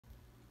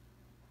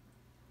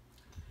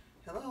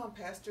Hello, I'm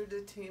Pastor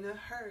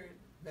DatinaHerd,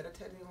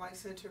 Meditating Life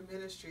Center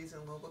Ministries in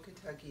Louisville,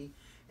 Kentucky,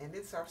 and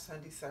it's our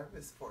Sunday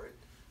service for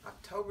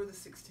October the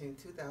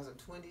 16th,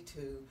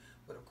 2022.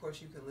 But of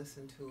course, you can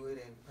listen to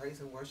it and praise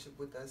and worship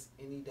with us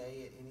any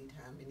day, at any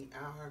time, any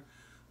hour,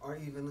 or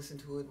even listen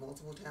to it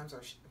multiple times,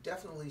 or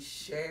definitely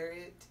share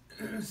it,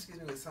 excuse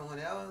me, with someone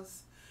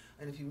else.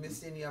 And if you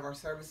missed any of our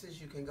services,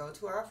 you can go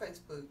to our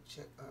Facebook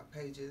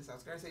pages. I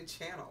was going to say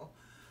channel.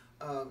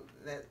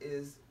 That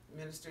is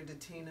Minister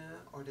Datina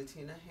or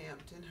Datina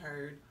Hampton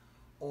Herd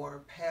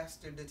or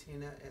Pastor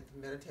Datina at the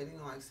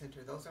Meditating Life Center.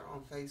 Those are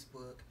on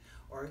Facebook.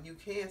 Or you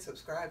can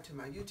subscribe to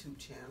my YouTube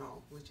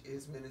channel, which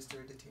is Minister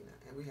Datina.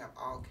 And we have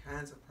all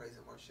kinds of praise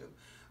and worship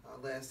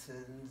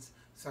lessons,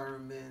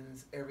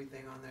 sermons,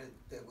 everything on there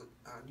that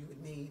you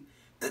would need,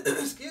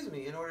 excuse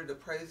me, in order to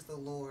praise the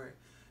Lord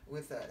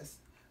with us.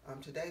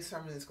 Today's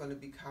sermon is going to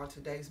be called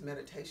Today's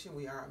Meditation.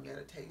 We are a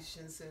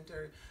meditation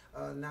center,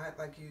 not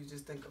like you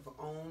just think of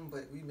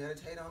but we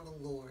meditate on the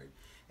Lord.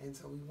 And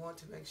so we want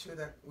to make sure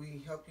that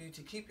we help you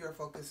to keep your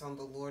focus on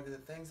the Lord and the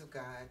things of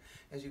God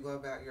as you go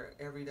about your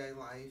everyday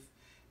life.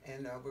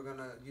 And we're going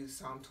to use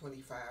Psalm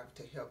 25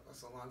 to help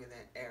us along in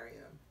that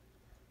area.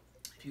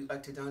 If you'd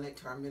like to donate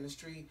to our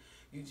ministry,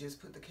 you just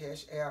put the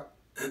Cash App,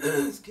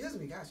 excuse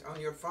me, gosh,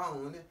 on your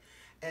phone,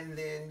 and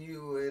then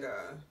you would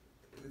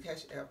the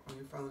Cash App on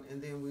your phone,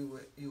 and then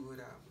you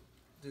would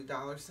do $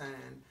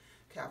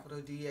 capital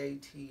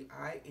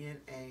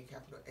DATINA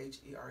capital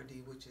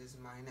HERD, which is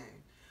my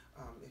name.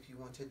 If you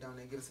want to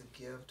donate, give us a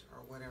gift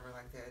or whatever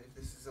like that. If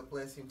this is a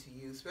blessing to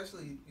you,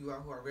 especially you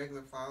all who are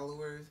regular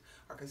followers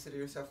or consider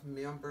yourself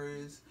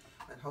members,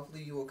 and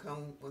hopefully you will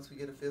come once we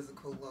get a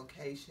physical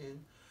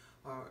location.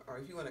 Or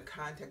if you want to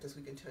contact us,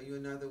 we can tell you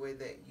another way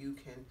that you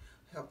can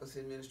help us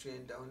in ministry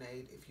and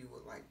donate if you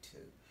would like to.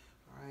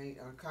 All right,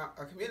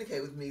 or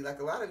communicate with me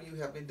like a lot of you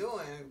have been doing,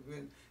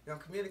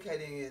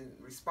 communicating and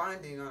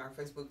responding on our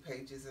Facebook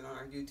pages and on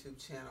our YouTube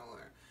channel,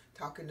 or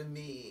talking to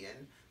me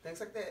and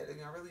things like that.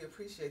 And I really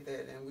appreciate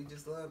that, and we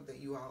just love that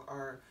you all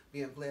are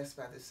being blessed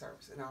by this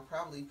service. And I'll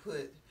probably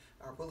put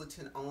our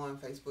bulletin on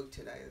Facebook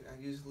today.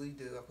 I usually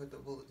do. I put the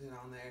bulletin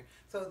on there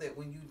so that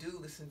when you do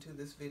listen to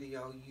this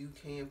video, you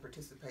can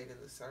participate in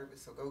the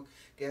service. So go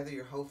gather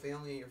your whole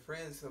family and your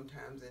friends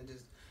sometimes and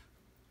just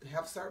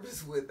have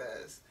service with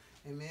us.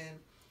 Amen.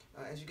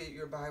 As you get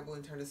your Bible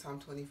and turn to Psalm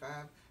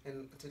 25,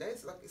 and today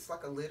it's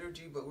like a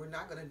liturgy, but we're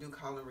not going to do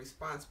call and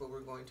response, but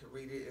we're going to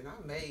read it, and I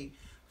may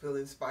feel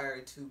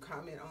inspired to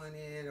comment on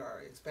it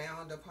or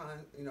expound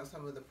upon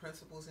some of the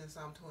principles in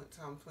Psalm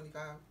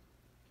 25.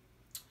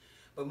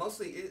 But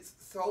mostly it's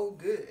so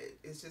good.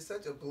 It's just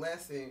such a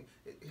blessing.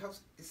 It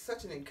helps. It's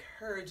such an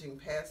encouraging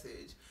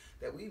passage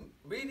that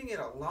reading it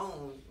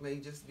alone may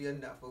just be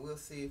enough, but we'll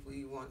see if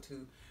we want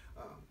to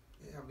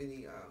have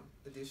any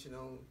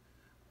additional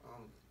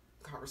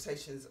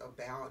conversations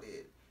about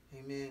it.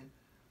 Amen.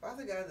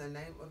 Father God, in the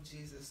name of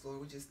Jesus, Lord,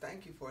 we just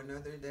thank you for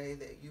another day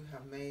that you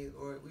have made.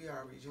 Lord, we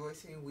are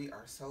rejoicing. We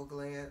are so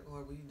glad.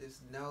 Lord, we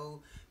just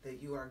know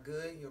that you are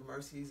good. Your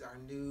mercies are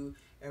new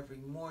every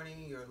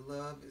morning. Your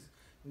love is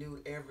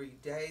new every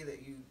day,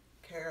 that you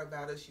care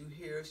about us. You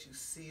hear us. You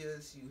see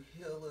us. You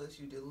heal us.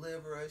 You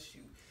deliver us.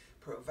 You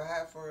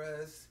provide for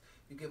us.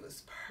 You give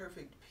us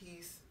perfect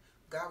peace.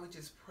 God, we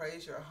just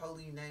praise your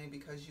holy name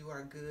because you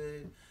are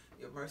good.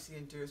 Your mercy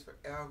endures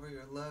forever.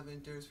 Your love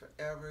endures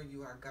forever.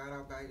 You are God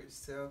all by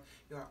yourself.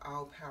 You are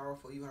all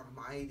powerful. You are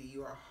mighty.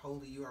 You are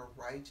holy. You are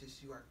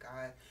righteous. You are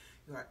God.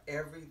 You are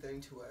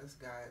everything to us,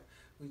 God.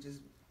 We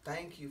just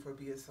thank you for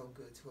being so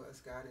good to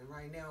us, God. And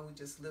right now, we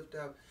just lift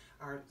up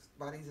our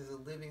bodies as a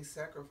living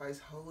sacrifice,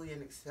 holy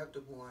and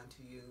acceptable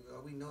unto you.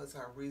 We know it's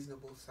our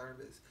reasonable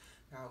service.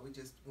 God, we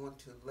just want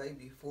to lay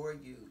before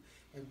you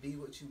and be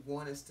what you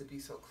want us to be.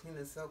 So clean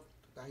us up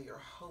by your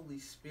Holy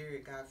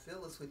Spirit, God.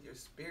 Fill us with your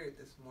Spirit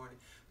this morning.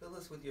 Fill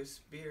us with your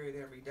Spirit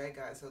every day,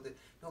 God, so that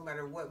no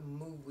matter what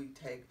move we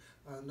take,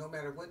 no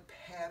matter what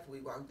path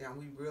we walk down,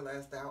 we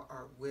realize thou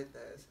art with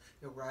us.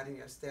 Your rod and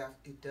your staff,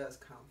 it does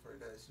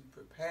comfort us. You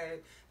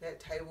prepared that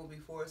table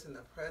before us in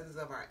the presence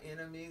of our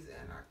enemies,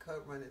 and our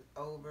cup runneth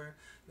over.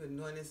 You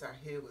anoint us our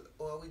head with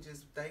oil. We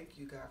just thank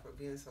you, God, for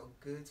being so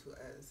good to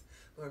us.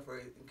 Lord,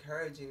 for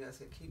encouraging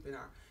us and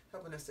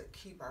helping us to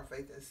keep our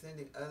faith and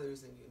sending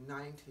others and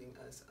uniting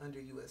us under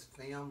you as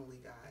family,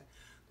 God.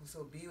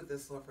 So be with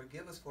us, Lord.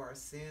 Forgive us for our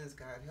sins,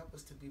 God. Help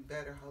us to be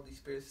better. Holy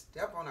Spirit,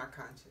 step on our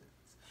conscience.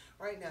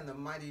 Right now, in the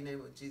mighty name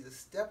of Jesus,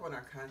 step on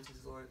our conscience,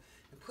 Lord,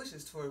 and push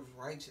us toward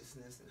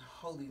righteousness and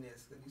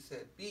holiness. Because you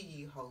said, be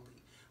ye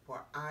holy,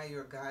 for I,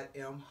 your God,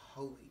 am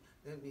holy.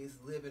 That means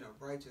living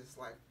a righteous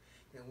life.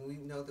 And we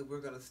know that we're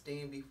going to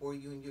stand before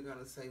you and you're going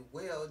to say,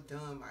 well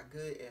done, my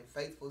good and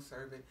faithful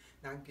servant.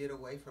 Now get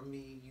away from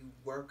me, you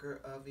worker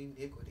of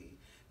iniquity.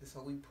 And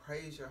so we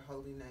praise your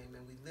holy name,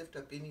 and we lift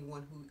up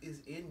anyone who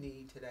is in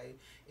need today,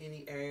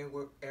 any area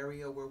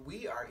where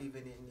we are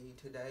even in need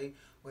today,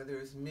 whether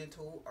it's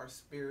mental or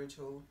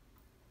spiritual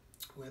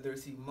whether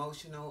it's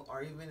emotional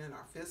or even in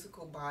our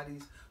physical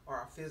bodies or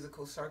our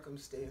physical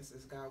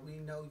circumstances. God, we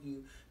know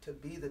you to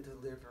be the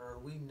deliverer.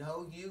 We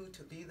know you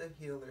to be the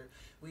healer.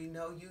 We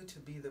know you to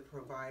be the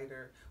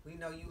provider. We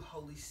know you,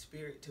 Holy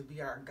Spirit, to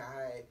be our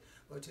guide,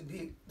 or to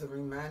be the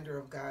reminder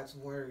of God's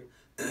word,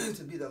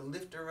 to be the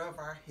lifter of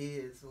our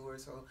heads, Lord.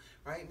 So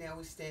right now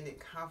we stand in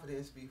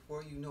confidence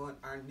before you, knowing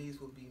our needs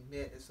will be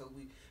met. And so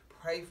we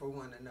pray for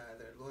one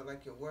another, Lord,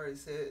 like your word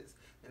says,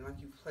 and like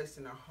you placed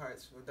in our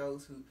hearts for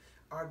those who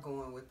are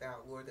going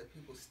without, Lord, that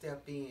people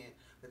step in,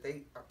 that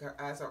their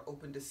eyes are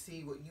open to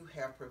see what you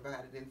have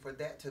provided, and for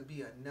that to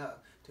be enough,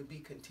 to be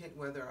content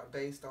whether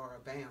abased or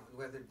abound,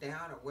 whether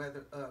down or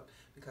whether up,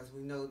 because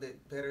we know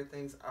that better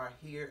things are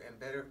here and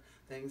better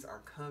things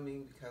are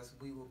coming because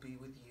we will be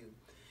with you.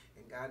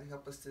 And God,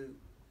 help us to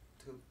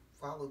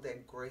follow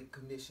that great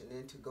commission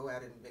and to go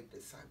out and make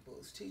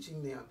disciples,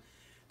 teaching them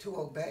to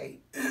obey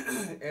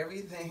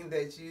everything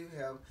that you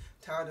have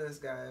taught us,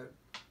 God.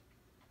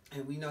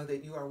 And we know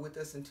that you are with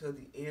us until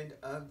the end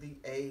of the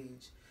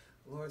age,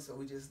 Lord. So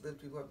we just lift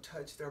people up,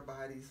 touch their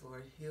bodies,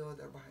 Lord, heal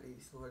their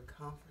bodies, Lord,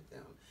 comfort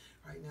them.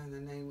 Right now in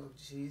the name of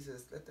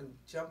Jesus, let them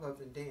jump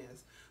up and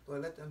dance.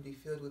 Lord, let them be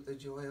filled with the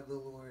joy of the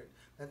Lord.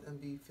 Let them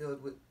be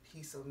filled with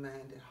peace of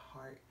mind and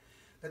heart.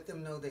 Let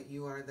them know that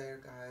you are there,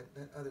 God.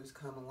 Let others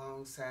come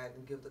alongside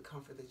and give the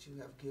comfort that you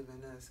have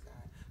given us,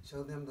 God.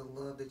 Show them the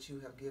love that you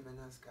have given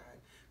us, God,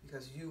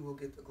 because you will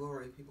get the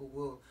glory. People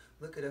will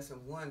look at us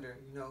and wonder,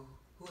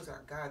 who is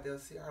our God? They'll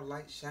see our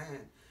light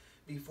shine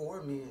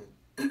before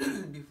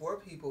men, before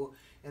people,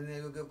 and they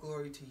will give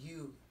glory to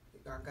you,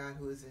 our God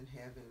who is in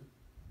heaven.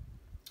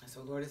 And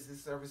so, Lord, as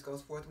this service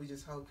goes forth, we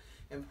just hope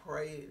and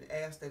pray and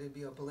ask that it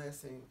be a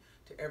blessing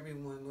to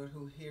everyone, Lord,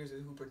 who hears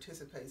it, who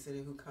participates in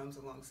it, who comes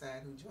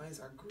alongside, who joins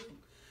our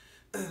group,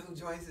 who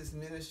joins this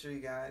ministry,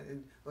 God.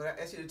 And Lord,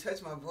 I ask you to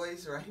touch my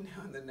voice right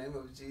now in the name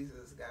of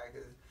Jesus, God,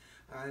 because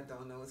I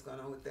don't know what's going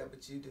on with that,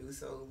 but you do.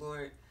 So,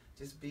 Lord,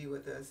 just be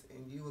with us,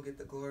 and you will get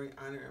the glory,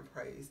 honor, and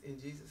praise. In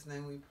Jesus'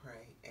 name we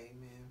pray.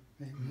 Amen.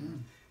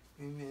 Amen.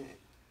 Amen.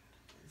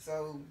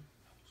 So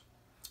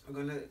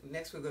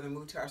next we're gonna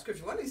move to our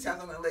scripture. One of these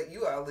times I'm gonna let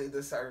you all lead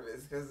the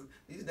service, because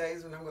these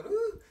days when I'm going,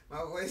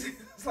 my voice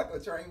is like a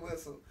train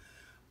whistle,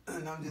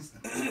 and I'm just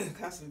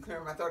constantly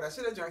clearing my throat. I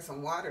should have drank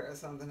some water or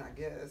something, I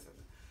guess.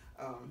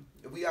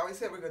 We always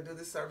said we're gonna do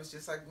this service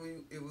just like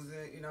it was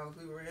in, if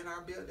we were in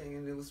our building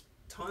and there was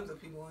tons of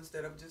people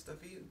instead of just a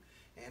few.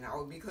 And I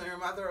would be clearing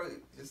my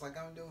throat just like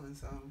I'm doing.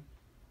 So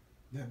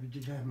Yeah, but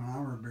you'd have my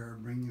armor bearer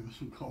bring you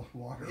some cold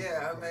water.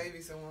 Yeah,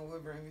 maybe someone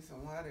would bring me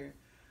some water,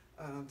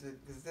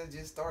 because that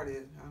just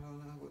started. I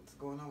don't know what's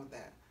going on with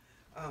that.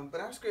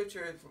 But our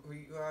scripture, for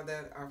you all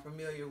that are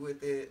familiar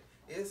with it,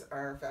 is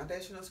our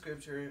foundational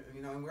scripture.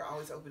 And we're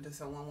always open to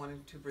someone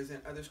wanting to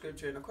present other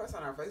scripture. And of course,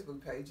 on our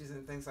Facebook pages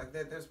and things like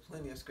that, there's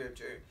plenty of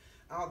scripture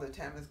all the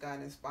time as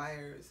God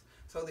inspires,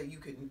 so that you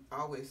can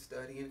always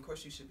study. And of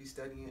course, you should be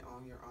studying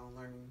on your own,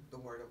 learning the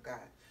Word of God.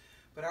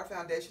 But our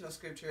foundational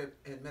scripture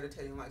at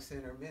Meditating Life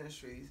Center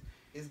Ministries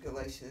is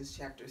Galatians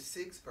chapter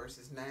 6,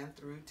 verses 9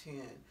 through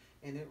 10.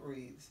 And it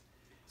reads,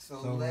 So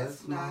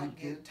let's not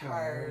get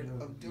tired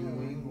of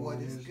doing what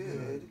is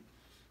good.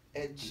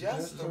 At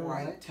just the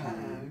right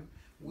time,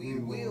 we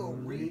will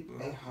reap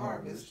a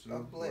harvest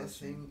of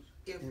blessing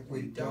if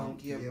we don't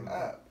give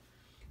up.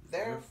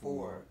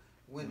 Therefore,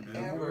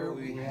 whenever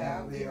we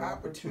have the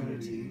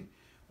opportunity,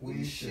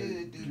 we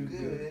should do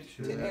good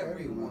to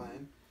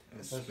everyone,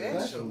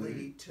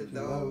 especially to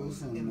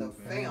those in the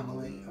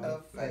family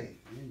of faith.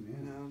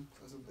 Amen.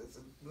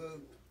 We'll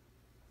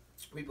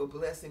reap a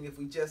blessing if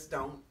we just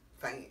don't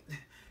faint.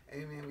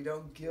 Amen. We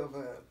don't give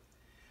up.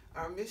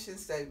 Our mission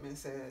statement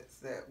says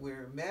that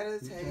we're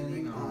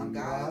meditating on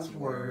God's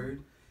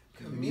Word,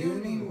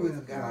 communing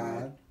with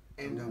God,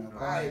 and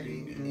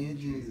abiding in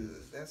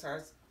Jesus. That's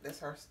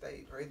our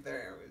state right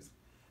there. It's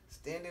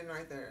standing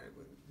right there.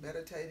 We're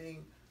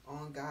meditating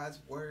on God's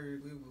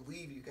Word. We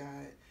believe you,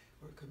 God.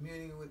 We're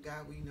communing with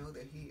God. We know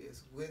that He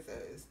is with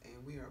us, and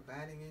we are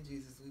abiding in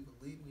Jesus. We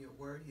believe in your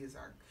Word. He is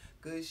our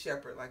good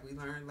shepherd, like we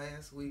learned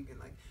last week, and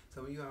like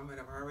some of you all might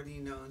have already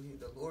known.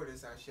 The Lord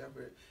is our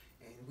shepherd,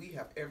 and we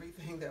have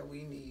everything that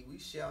we need. We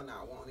shall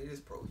not want. It is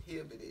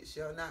prohibited.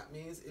 Shall not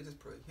means it is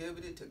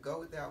prohibited to go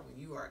without when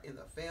you are in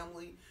the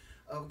family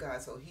of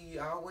God. So He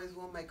always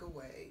will make a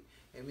way.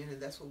 Amen.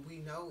 And that's what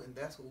we know, and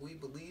that's what we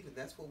believe, and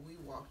that's what we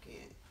walk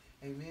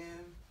in.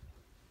 Amen.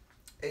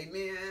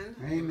 Amen.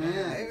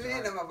 Amen.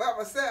 Amen. I'm about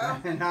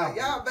myself. Are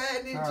y'all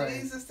bad in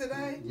Jesus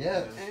today?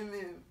 Yes.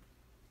 Amen.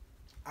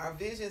 Our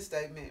vision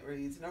statement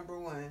reads, number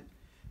 1,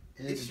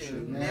 it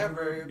should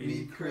never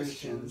be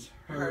Christians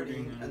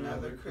hurting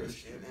another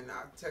Christian. And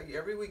I'll tell you,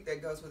 every week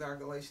that goes with our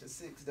Galatians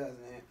 6, doesn't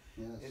it?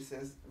 Yes. It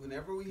says,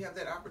 whenever we have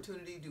that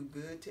opportunity, do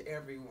good to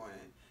everyone,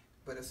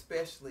 but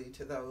especially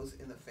to those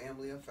in the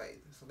family of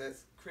faith. So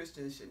that's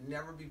Christians should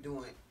never be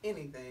doing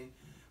anything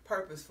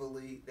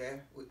purposefully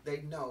that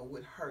they know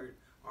would hurt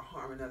or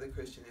harm another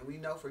Christian. And we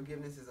know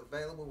forgiveness is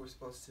available. We're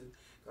supposed to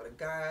go to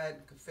God,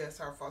 confess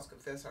our faults,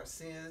 confess our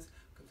sins,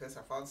 confess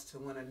our faults to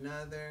one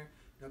another,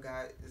 You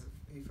know,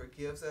 He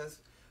forgives us.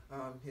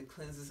 He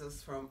cleanses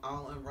us from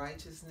all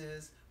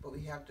unrighteousness, but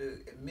we have to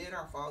admit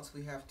our faults.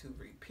 We have to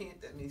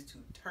repent. That means to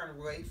turn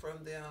away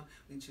from them.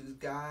 We choose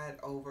God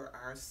over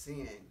our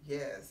sin.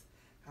 Yes.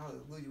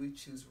 Hallelujah. We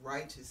choose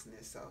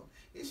righteousness. So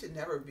it should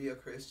never be a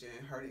Christian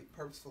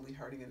purposefully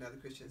hurting another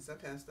Christian.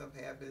 Sometimes stuff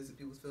happens and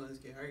people's feelings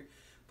get hurt,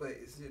 but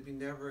it should be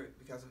never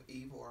because of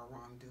evil or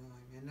wrongdoing.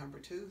 And number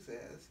 2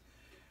 says,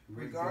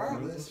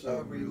 regardless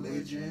of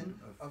religion,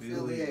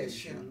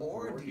 affiliation,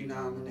 or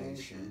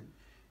denomination,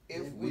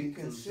 if we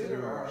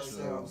consider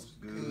ourselves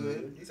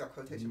good, these are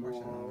quotation marks,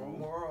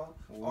 moral,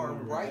 or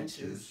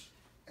righteous,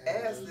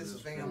 as this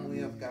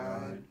family of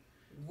God,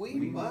 we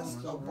must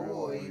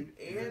avoid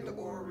and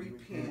or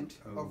repent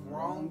of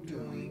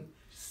wrongdoing,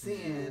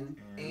 sin,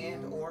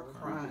 and or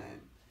crime.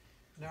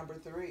 Number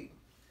 3,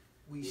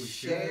 we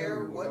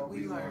share what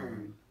we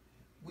learn.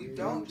 We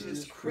don't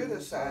just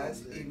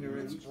criticize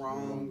ignorance,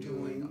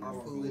 wrongdoing,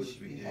 or foolish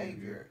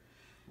behavior.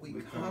 We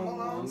come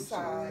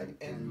alongside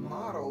and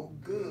model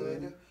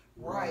good,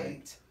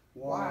 right,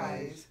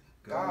 wise,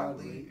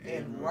 godly,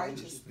 and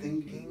righteous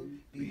thinking,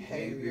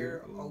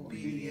 behavior,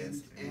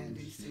 obedience, and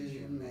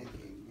decision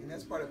making. And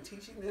that's part of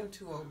teaching them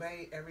to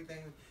obey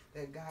everything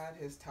that God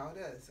has taught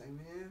us.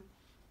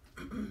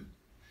 Amen.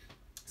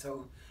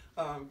 So,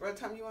 Brother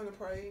Tom, you want to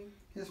pray?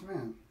 Yes,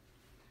 ma'am.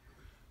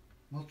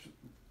 Most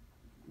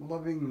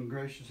loving and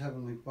gracious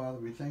Heavenly Father,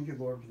 we thank you,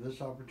 Lord, for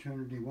this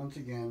opportunity once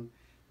again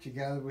to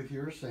gather with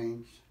your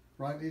saints,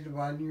 rightly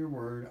dividing your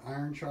word,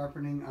 iron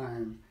sharpening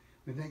iron.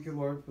 We thank you,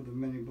 Lord, for the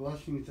many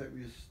blessings that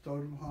you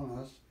bestowed upon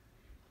us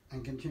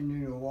and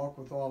continue to walk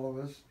with all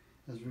of us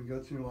as we go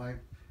through life,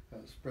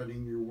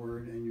 spreading your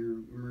word and your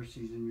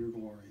mercies and your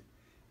glory.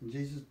 In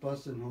Jesus'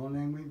 blessed and holy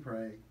name we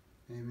pray.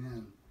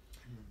 Amen.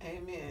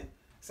 Amen.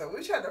 So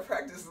we tried to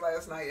practice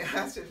last night.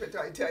 I should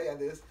probably tell you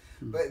this,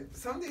 but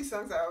some of these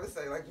songs I always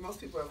say, like most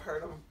people have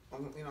heard them,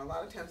 a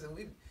lot of times, and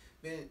we've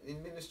been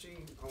in ministry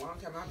a long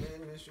time. I've been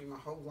in ministry my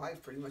whole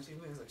life, pretty much,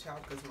 even as a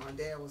child, because my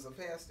dad was a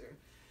pastor.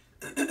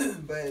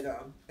 But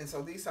and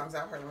so these songs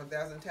I've heard them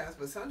 1,000 times.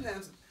 But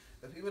sometimes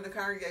the people in the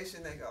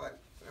congregation, they go like,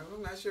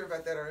 I'm not sure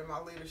about that, or in my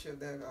leadership,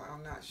 they go,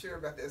 I'm not sure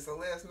about that. So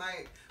last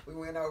night we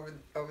went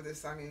over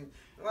this song, and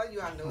a lot of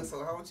you all know it.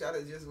 So I want y'all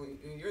to just, when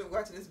you're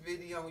watching this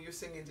video, when you're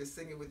singing, just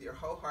sing it with your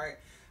whole heart.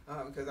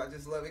 Because I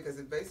just love it, because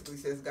it basically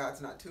says God's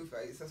not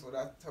two-faced. That's what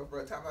I told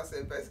Brother Tom. I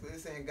said basically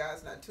it's saying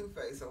God's not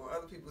two-faced. So when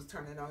other people's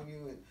turning on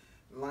you and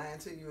lying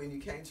to you and you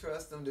can't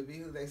trust them to be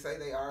who they say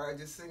they are, I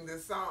just sing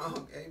this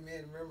song.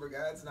 Amen. Remember,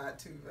 God's not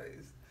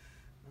two-faced.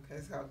 Okay,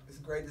 so as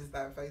great is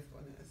thy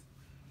faithfulness.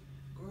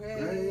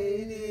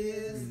 Great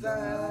is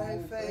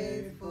thy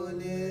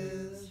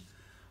faithfulness,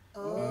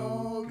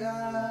 O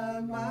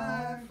God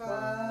my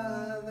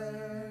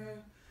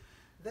Father.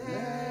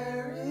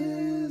 There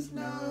is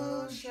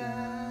no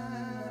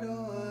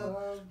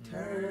shadow of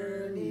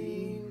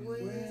turning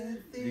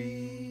with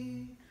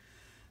thee.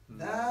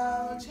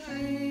 Thou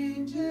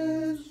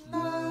changest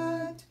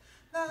not,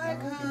 thy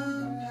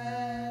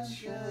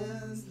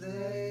compassions,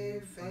 they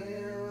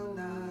fail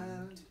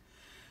not.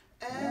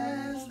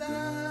 As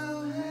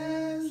thou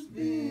hast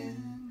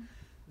been,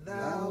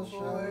 thou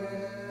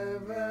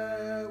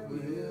forever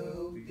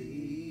will be.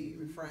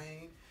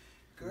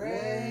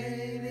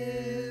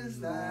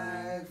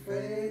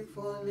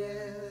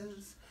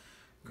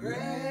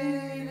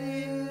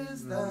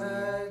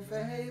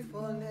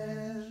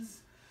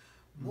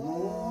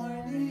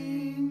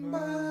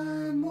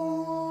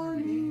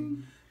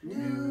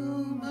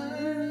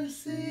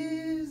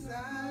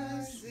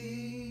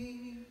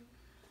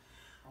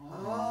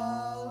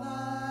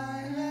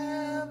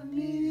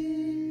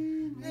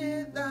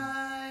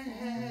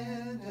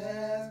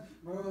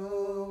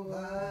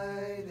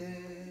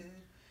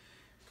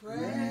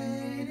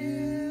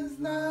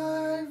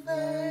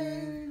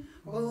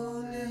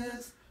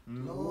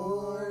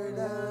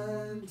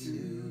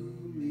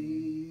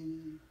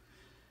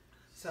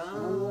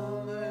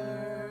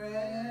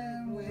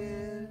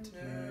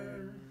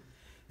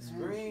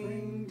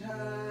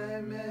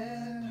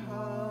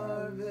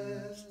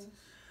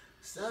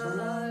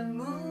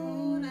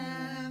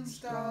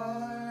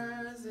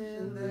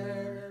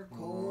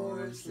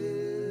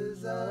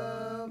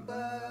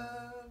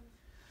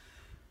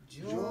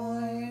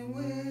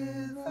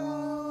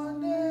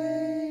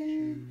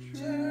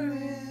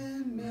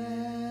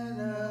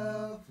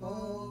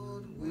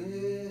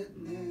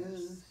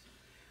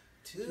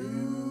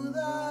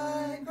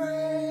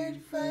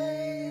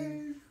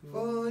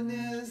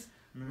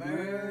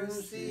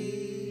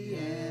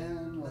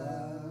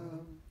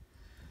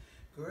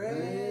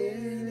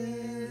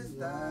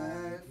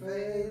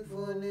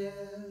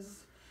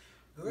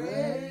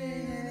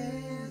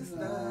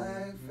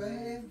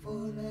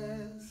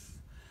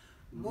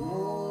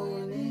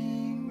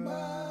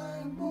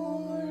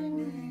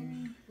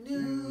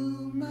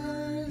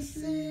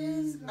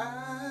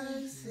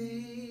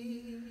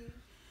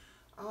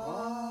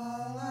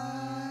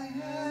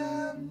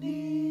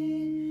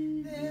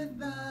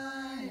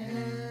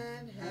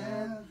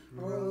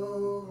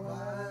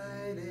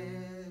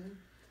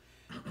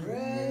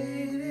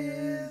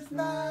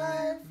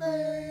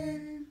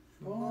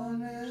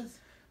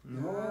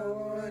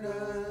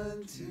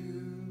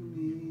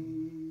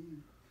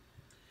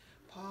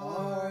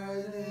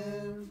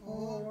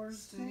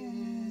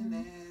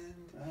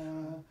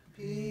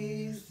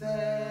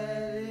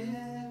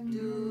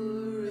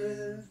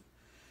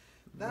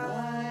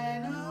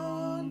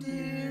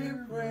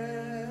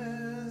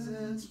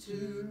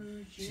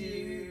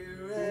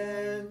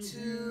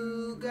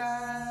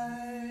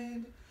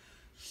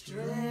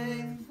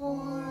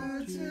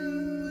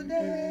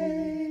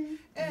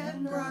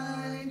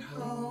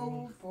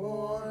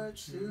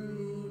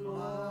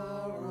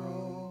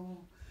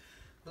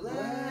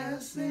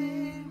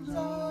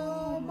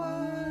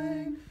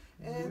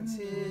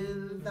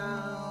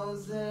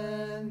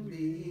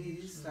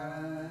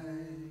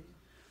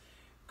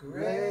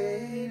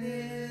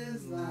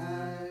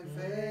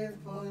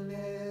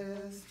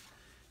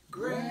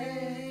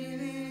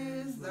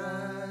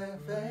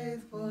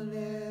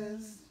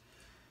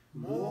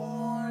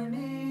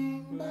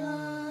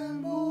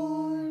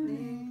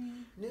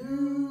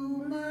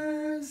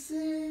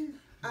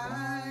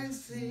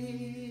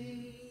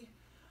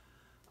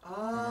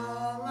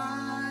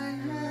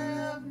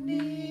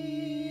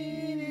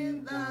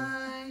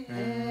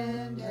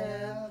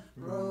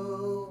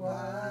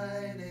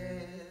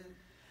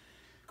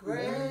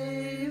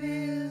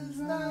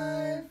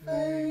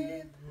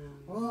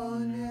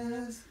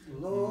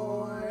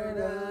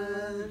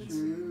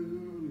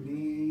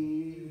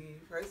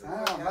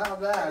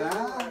 about that,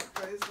 huh?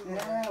 Praise the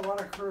Lord. Yeah,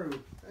 what a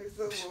crew. Praise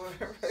the Lord.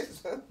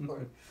 Praise the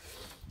Lord.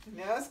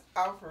 Now it's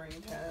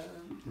offering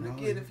time. And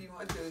again, if you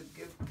want to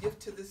give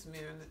to this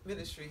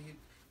ministry, you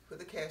put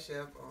the Cash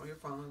App on your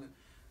phone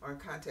or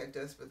contact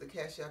us. But the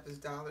Cash App is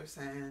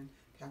 $,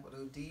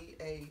 capital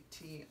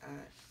DATINA,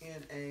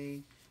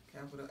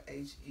 capital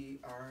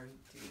HERD.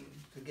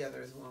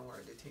 Together is one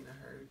word,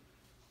 DatinaHerd.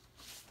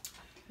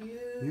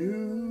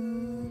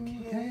 You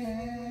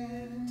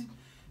can't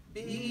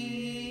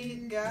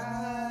beat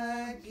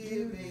God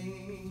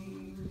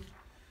giving,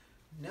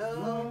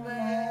 no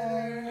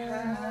matter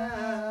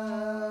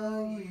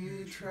how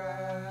you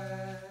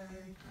try.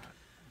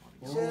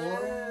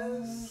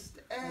 Just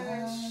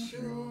as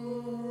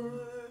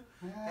sure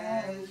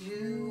as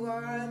you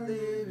are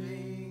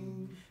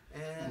living,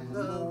 and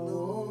the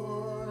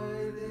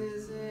Lord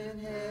is in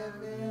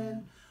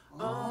heaven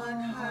on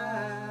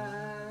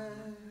high.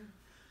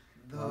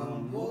 The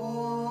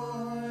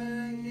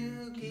more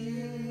you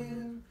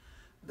give,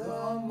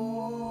 the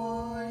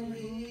more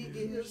He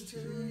gives to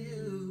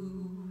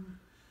you.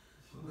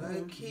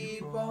 But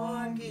keep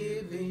on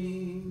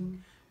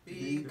giving,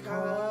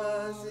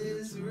 because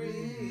it's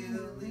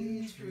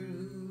really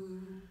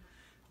true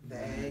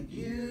that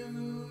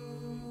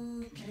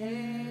you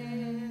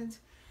can't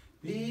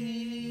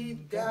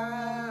beat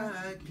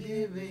God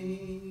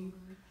giving,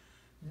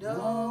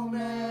 no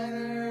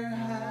matter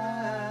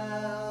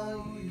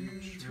how you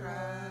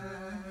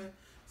try.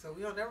 So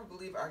we don't ever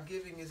believe our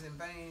giving is in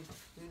vain.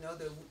 We know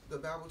that the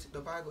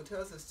Bible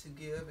tells us to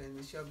give, and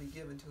it shall be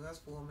given to us,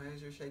 full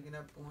measure, shaken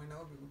up, pouring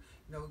over,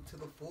 to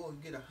the full.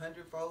 You get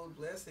 100-fold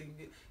blessing.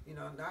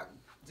 Not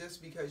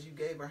just because you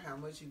gave or how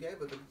much you gave,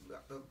 but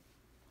the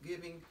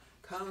giving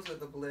comes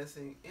with a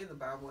blessing in the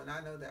Bible. And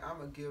I know that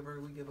I'm a giver.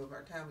 We give of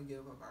our time, we give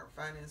of our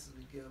finances,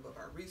 we give of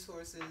our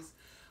resources,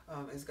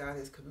 as God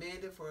has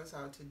commanded for us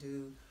all to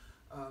do.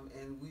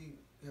 And we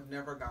have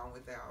never gone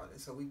without. And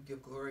so we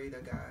give glory to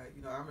God.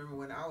 I remember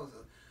when I was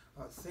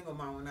a single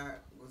mom, when I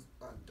was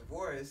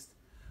divorced,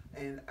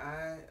 and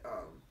I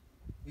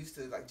used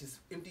to just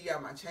empty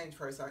out my change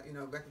purse. Back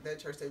at that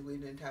church, they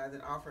believed in tithe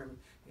and offering,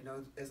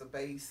 as a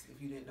base.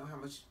 If you didn't know how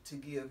much to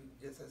give,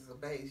 just as a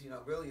base,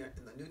 really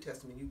in the New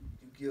Testament, you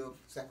give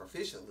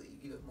sacrificially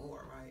even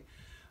more, right?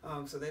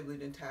 So they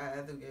believed in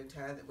tithe. They gave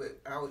tithe, but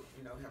I would,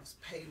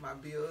 have paid my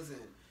bills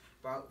and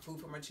bought food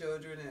for my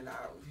children, and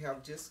I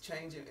have just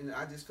changed it, and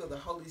I just feel the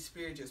Holy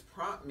Spirit just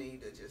prompt me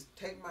to just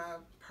take my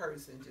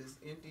purse and just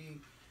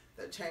empty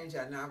the change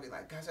out. And I'll be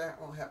like, gosh, I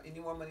won't have any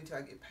more money till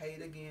I get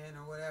paid again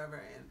or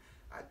whatever. And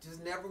I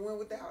just never went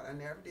without. I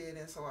never did.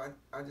 And so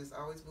I just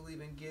always believe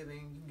in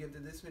giving. You can give to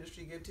this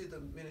ministry, give to the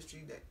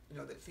ministry that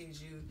that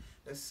feeds you,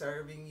 that's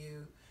serving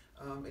you.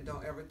 And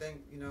don't ever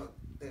think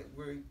that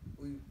we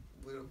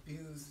would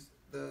abuse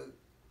the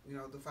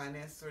the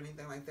finances or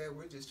anything like that.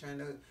 We're just trying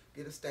to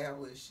get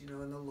established, in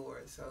the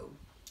Lord. So,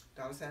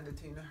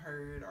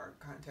 DatinaHerd, or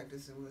contact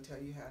us and we'll tell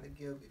you how to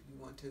give if you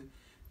want to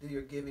do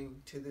your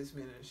giving to this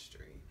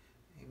ministry.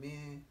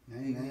 Amen.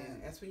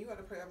 Amen. As when you want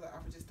to pray over the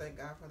offering, just thank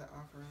God for the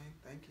offering.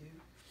 Thank you.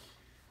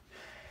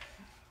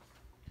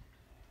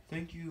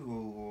 Thank you,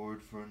 O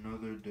Lord, for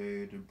another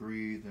day to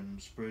breathe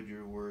and spread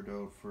your word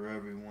out for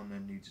everyone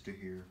that needs to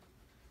hear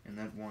and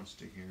that wants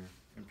to hear,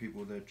 and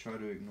people that try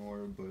to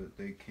ignore it but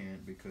they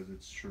can't because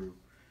it's true.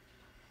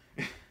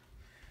 Amen.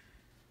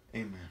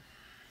 Amen.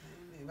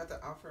 About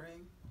the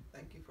offering,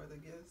 thank you for the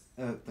gifts.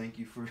 Thank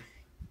you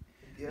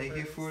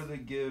for the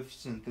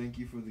gifts, and thank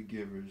you for the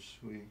givers.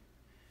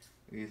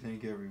 We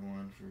thank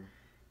everyone for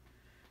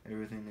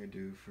everything they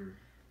do for.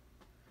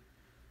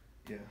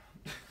 Yeah.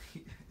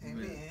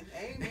 Amen.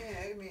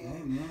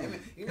 Amen.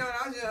 You know, when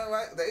I was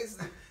young, they used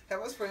to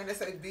have us praying. They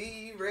say,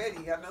 "Be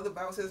ready." I know the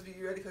Bible says,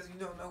 "Be ready," because you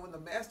don't know when the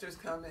master's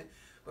coming.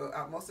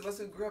 But most of us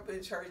who grew up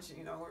in church,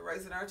 we're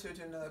raising our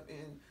children up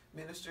in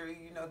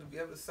ministry. To be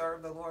able to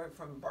serve the Lord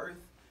from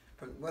birth,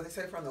 from what they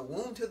say, from the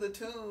womb to the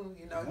tomb.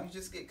 You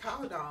just get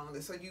called on,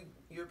 and so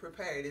you're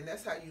prepared, and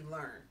that's how you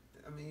learn.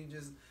 I mean,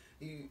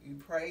 you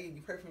pray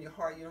from your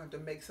heart. You don't have to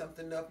make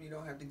something up. You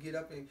don't have to get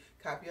up and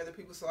copy other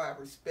people. So I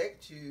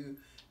respect you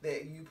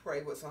that you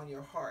pray what's on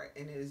your heart,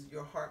 and as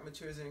your heart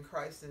matures in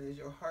Christ, and as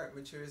your heart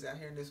matures out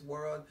here in this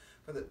world,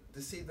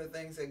 to see the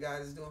things that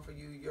God is doing for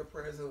you, your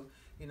prayers will,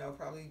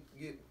 probably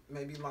get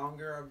maybe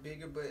longer or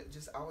bigger, but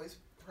just always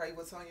pray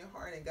what's on your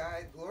heart, and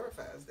God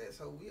glorifies that.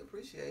 So we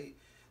appreciate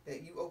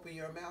that you open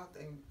your mouth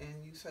and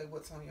you say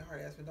what's on your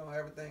heart. As we don't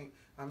ever think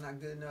I'm not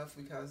good enough,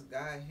 because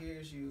God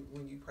hears you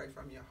when you pray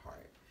from your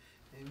heart.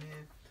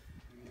 Amen.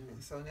 Amen.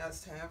 So now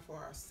it's time for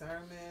our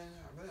sermon.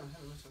 I really don't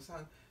have much of a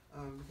song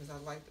because I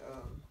like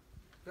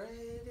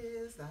great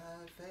is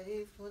thy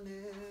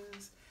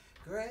faithfulness,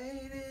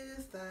 great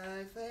is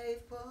thy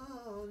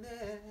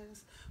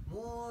faithfulness,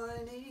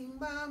 morning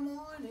by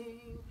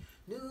morning,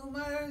 new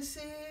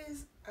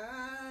mercies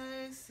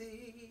I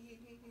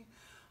see.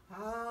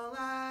 All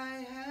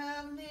I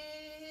have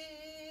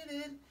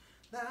needed,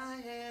 thy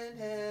hand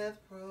hath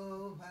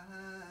provided.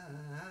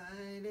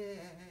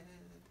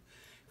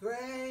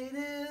 Great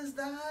is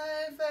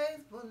thy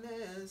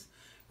faithfulness,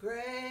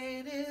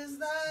 great is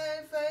thy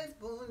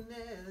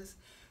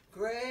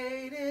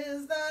Great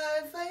is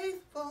thy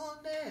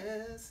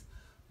faithfulness,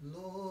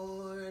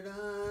 Lord,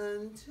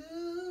 unto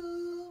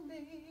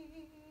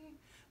me.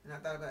 And I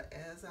thought about,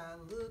 as I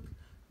look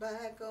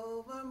back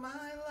over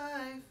my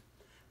life,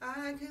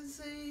 I can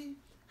see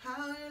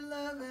how your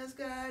love has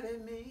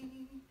guided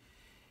me.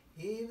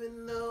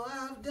 Even though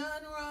I've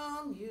done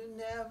wrong, you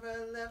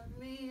never left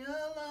me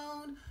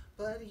alone,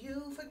 but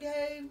you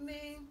forgave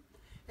me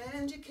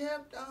and you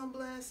kept on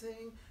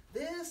blessing.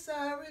 This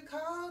I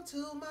recall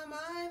to my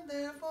mind,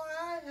 therefore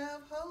I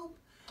have hope.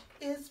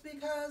 It's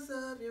because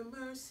of your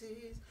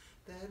mercies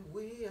that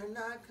we are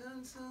not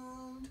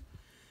consumed.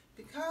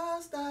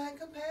 Because thy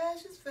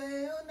compassions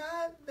fail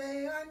not,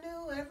 they are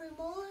new every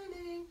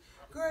morning.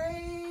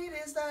 Great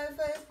is thy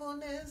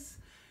faithfulness,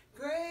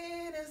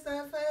 great is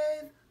thy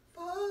faithfulness.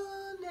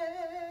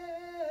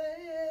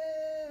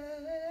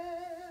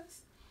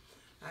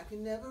 I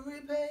can never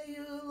repay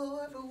you,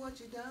 Lord, for what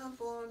you done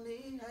for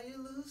me. How you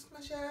loosed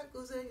my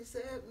shackles and you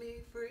set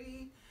me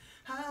free.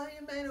 How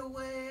you made a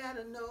way out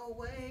of no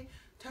way.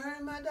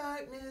 Turned my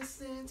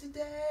darkness into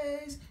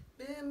days.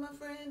 Been my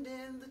friend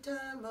in the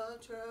time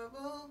of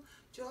trouble.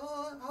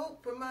 Joy,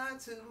 hope for my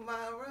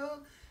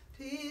tomorrow.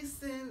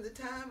 Peace in the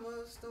time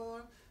of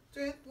storm.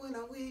 Strength when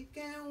I'm weak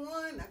and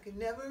worn. I can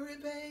never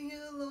repay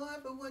you,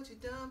 Lord, for what you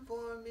done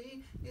for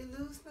me. You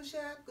loosed my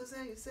shackles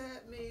and you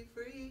set me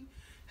free.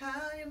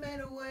 How you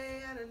made a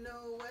way out of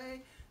no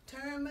way.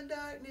 Turn my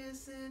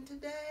darkness into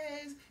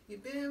days.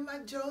 You've been my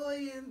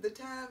joy in the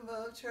time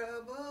of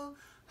trouble.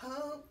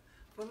 Hope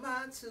for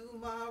my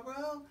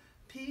tomorrow.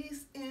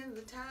 Peace in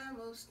the time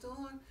of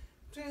storm.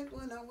 Strength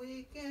when I'm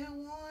weak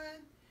and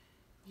worn.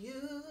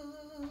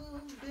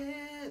 You've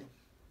been,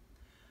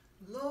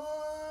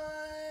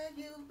 Lord,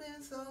 you've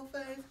been so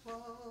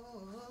faithful.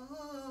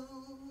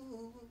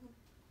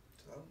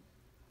 So,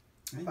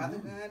 Amen. Father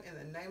God, in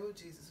the name of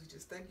Jesus, we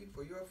just thank you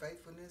for your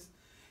faithfulness.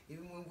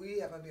 Even when we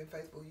haven't been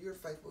faithful, you're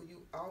faithful.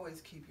 You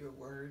always keep your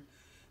word.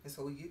 And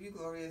so we give you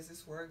glory as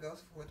this word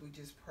goes forth. We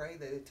just pray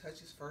that it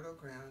touches fertile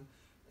ground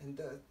and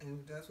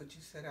does what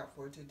you set out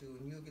for it to do.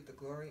 And you'll get the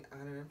glory,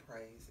 honor, and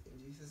praise. In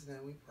Jesus'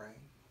 name we pray.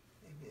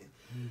 Amen.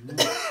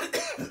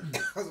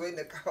 I was waiting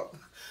to call.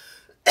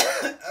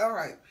 All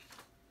right.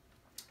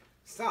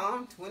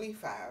 Psalm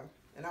 25.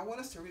 And I want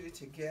us to read it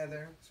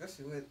together,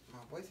 especially with my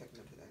voice acting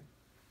up today.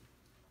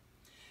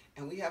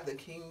 And we have the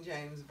King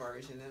James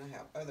Version, and I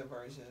have other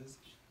versions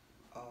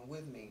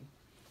with me.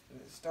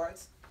 And it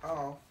starts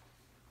off.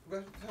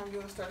 What time do you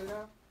want to start it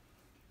off?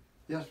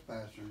 Yes,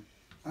 Pastor.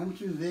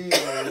 Unto thee,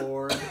 O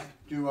Lord,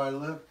 do I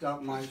lift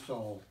up my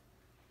soul.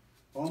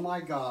 O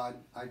my God,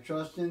 I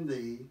trust in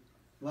thee.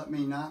 Let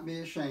me not be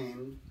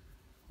ashamed.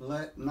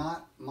 Let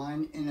not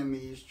mine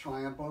enemies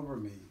triumph over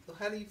me. So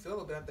how do you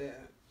feel about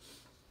that?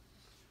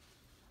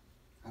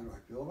 How do I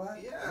feel about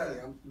it? Yeah.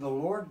 Hey, the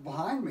Lord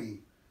behind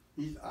me.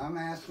 I'm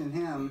asking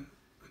him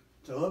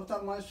to lift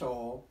up my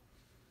soul,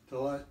 to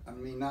let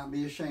me not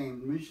be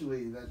ashamed.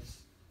 Usually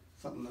that's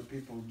something that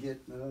people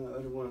get. I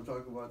don't want to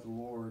talk about the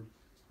Lord.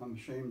 I'm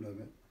ashamed of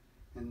it.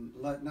 And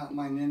let not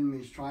mine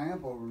enemies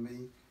triumph over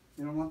me.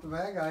 You don't want the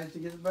bad guys to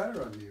get the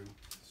better of you.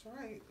 That's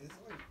right. It's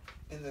like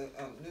in the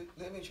New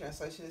Living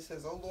Translation, it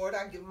says, "Oh Lord,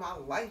 I give my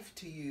life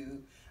to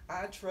you.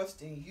 I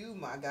trust in you,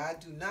 my God.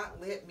 Do not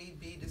let me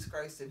be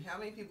disgraced." And how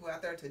many people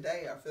out there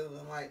today are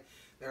feeling like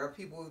there are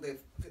people that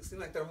seem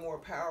like they're more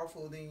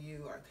powerful than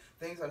you, or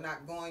things are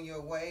not going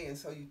your way, and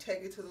so you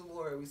take it to the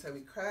Lord. We say,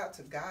 we cry out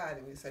to God,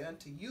 and we say,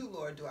 "Unto you,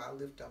 Lord, do I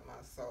lift up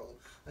my soul.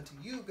 Unto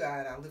you,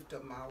 God, I lift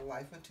up my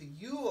life. Unto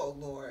you, O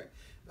Lord,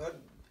 Lord,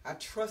 I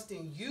trust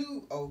in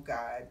you, O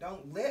God.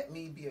 Don't let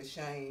me be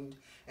ashamed,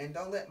 and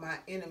don't let my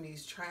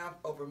enemies triumph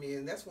over me."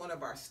 And that's one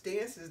of our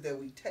stances that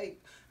we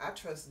take. I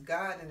trust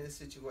God in this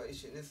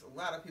situation. There's a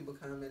lot of people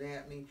coming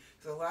at me.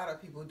 There's a lot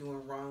of people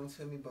doing wrong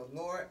to me. But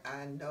Lord,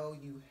 I know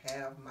you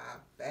have my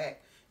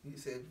back. You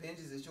said,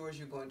 vengeance is yours.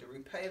 You're going to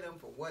repay them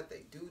for what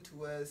they do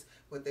to us,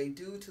 what they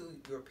do to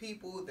your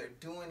people. They're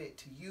doing it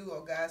to you,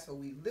 oh God. So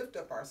we lift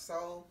up our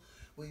soul.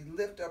 We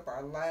lift up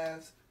our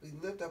lives. We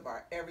lift up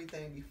our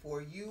everything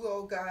before you,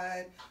 oh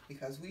God,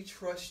 because we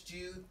trust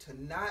you to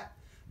not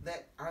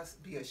let us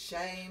be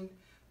ashamed.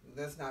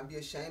 Let's not be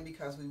ashamed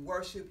because we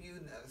worship you.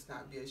 Let's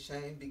not be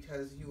ashamed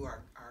because you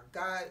are our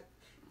God.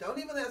 Don't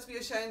even let us be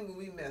ashamed when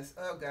we mess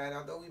up, God.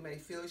 Although we may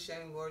feel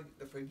ashamed, Lord,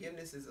 the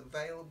forgiveness is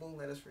available.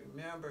 Let us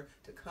remember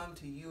to come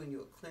to you, and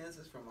you'll cleanse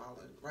us from all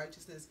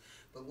unrighteousness.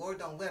 But Lord,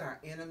 don't let our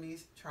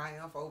enemies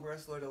triumph over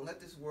us. Lord, don't let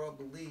this world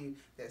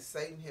believe that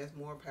Satan has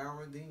more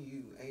power than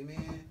you.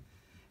 Amen.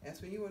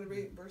 That's when you want to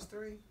read verse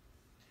 3?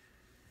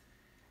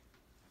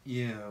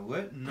 Yeah,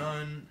 let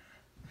none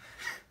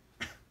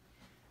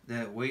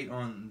that wait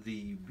on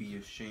thee be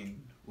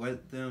ashamed.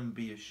 Let them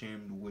be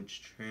ashamed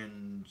which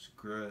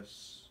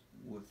transgress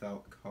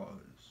without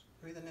cause.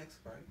 Read the next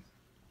verse.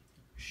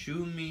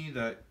 Shew me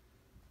that...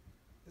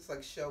 It's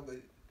like show, but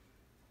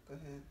go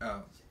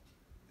ahead.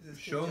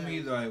 Show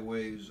me thy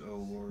ways, O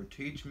Lord.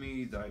 Teach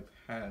me thy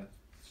paths.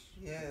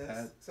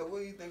 Yes. So what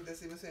do you think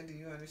that's even saying? Do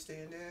you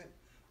understand that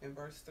in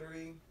verse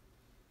 3?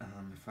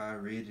 If I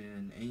read it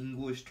in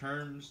English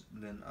terms,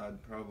 then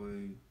I'd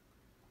probably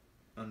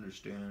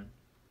understand.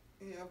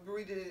 Yeah,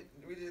 read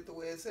it the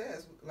way it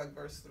says, like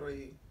verse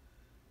 3.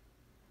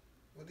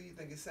 What do you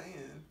think it's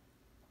saying?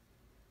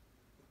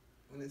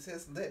 When it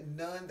says, let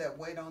none that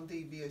wait on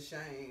thee be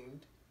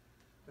ashamed,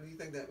 what do you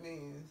think that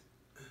means?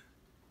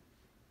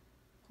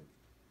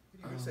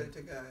 You said it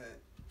to God.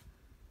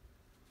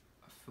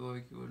 I feel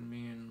like it would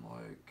mean,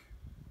 like,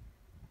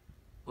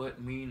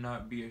 let me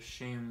not be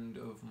ashamed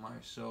of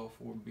myself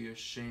or be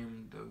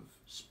ashamed of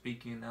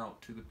speaking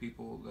out to the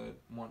people that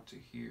want to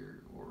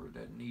hear or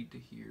that need to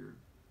hear,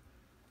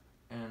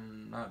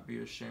 and not be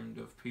ashamed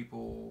of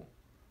people,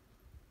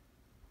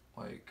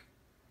 like,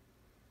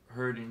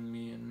 hurting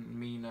me and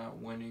me not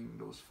winning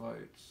those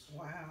fights.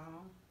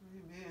 Wow.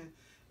 Amen.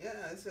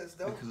 Yeah, it says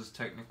don't. Because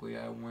technically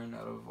I win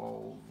out of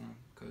all of them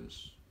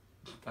because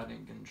I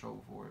didn't get in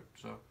trouble for it.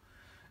 So.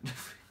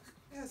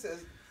 Yeah, it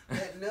says,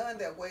 let none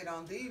that wait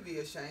on thee be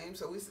ashamed.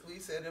 So we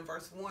said in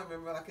verse 1,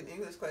 remember, like in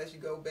English class, you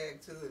go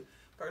back to the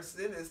first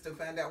sentence to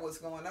find out what's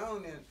going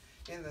on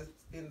in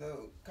the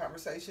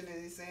conversation,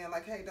 and he's saying,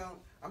 like, hey,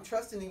 I'm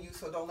trusting in you,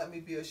 so don't let me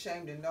be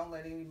ashamed, and don't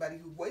let anybody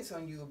who waits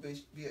on you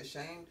be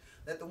ashamed.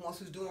 Let the ones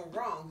who's doing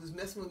wrong, who's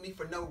messing with me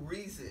for no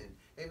reason,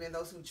 amen,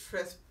 those who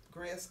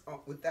transgress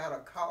without a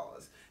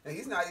cause. And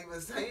he's not even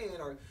saying,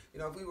 or,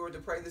 if we were to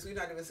pray this, we're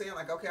not even saying,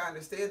 like, okay, I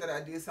understand that I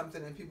did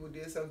something and people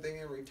did something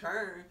in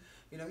return.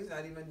 He's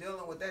not even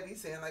dealing with that. He's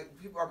saying, like,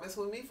 people are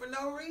messing with me for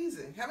no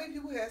reason. How many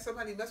people had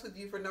somebody mess with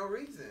you for no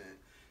reason?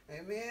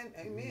 Amen.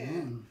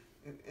 Amen.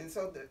 And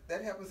so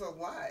that happens a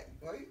lot.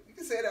 Well, you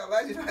can say it out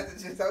loud. You don't have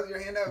to just hold your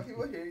hand up.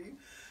 People hear you.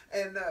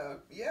 And,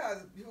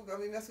 people going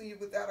to be messing with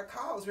you without a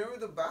cause. Remember,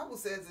 the Bible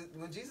says that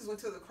when Jesus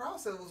went to the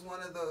cross, it was one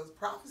of those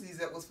prophecies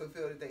that was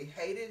fulfilled, that they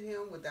hated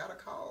him without a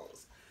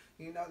cause.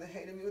 They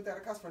hated me without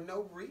a cause for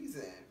no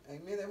reason.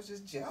 Amen. They was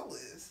just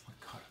jealous. Oh,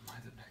 God, am I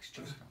the next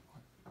Jesus?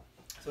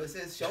 So it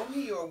says, show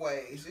me your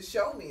ways. Just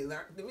show me.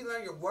 Let me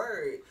learn your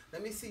word.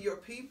 Let me see your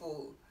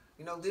people,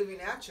 living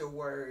out your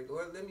word.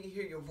 Or let me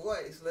hear your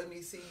voice. Let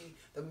me see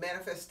the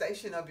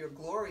manifestation of your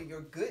glory,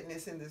 your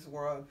goodness in this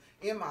world,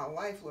 in my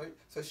life, Lord.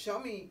 So show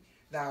me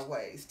thy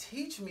ways.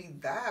 Teach me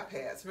thy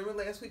paths.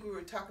 Remember last week we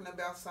were talking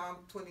about Psalm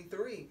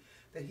 23,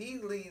 that he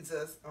leads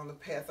us on the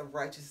path of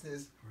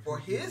righteousness for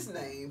his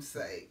name's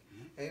sake.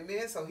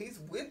 Amen. So he's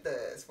with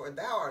us. For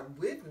thou art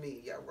with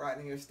me, your rod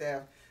and your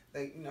staff.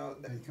 They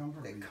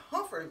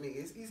comfort me.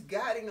 He's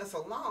guiding us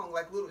along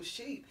like little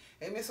sheep.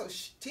 Amen. So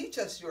teach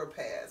us your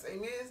paths.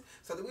 Amen.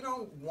 So that we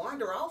don't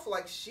wander off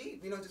like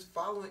sheep, just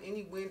following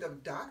any wind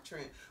of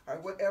doctrine or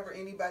whatever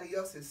anybody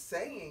else is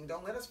saying.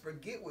 Don't let us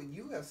forget what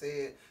you have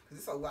said.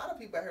 Because there's a lot of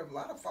people out here, a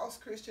lot of false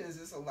Christians.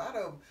 There's a lot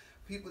of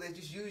people that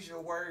just use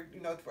your word,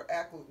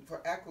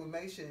 for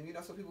acclamation.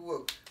 Some people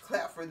will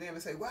clap for them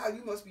and say, wow,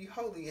 you must be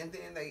holy. And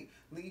then they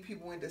lead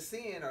people into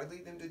sin or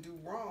lead them to do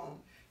wrong.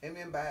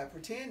 Amen. By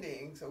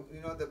pretending. So,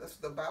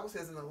 the Bible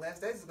says in the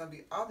last days there's going to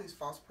be all these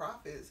false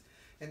prophets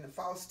and the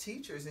false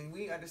teachers. And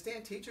we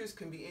understand teachers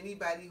can be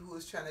anybody who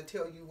is trying to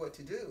tell you what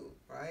to do,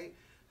 right?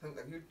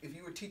 If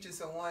you were teaching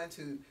someone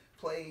to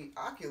play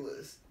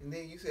Oculus, and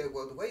then you said,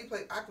 well, the way you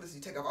play Oculus,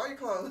 you take off all your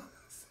clothes,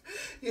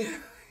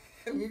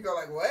 and you go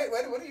like,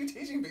 what are you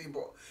teaching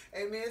people?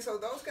 Amen. So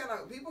those kind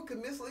of people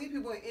can mislead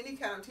people in any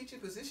kind of teaching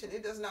position.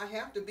 It does not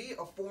have to be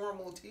a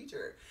formal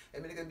teacher.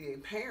 Amen. It can be a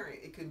parent.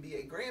 It can be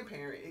a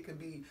grandparent. It can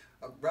be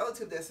a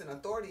relative that's in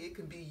authority. It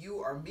can be you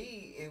or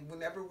me. And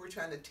whenever we're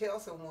trying to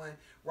tell someone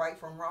right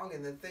from wrong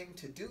and the thing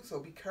to do, so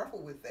be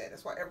careful with that.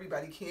 That's why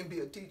everybody can't be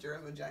a teacher,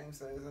 as what James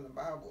says in the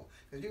Bible,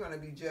 because you're going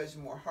to be judged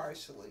more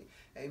harshly.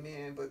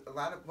 Amen. But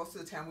most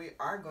of the time we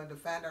are going to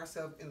find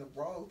ourselves in the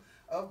role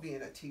of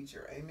being a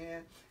teacher.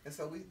 Amen. And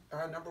so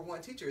our number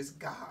one teacher is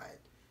God.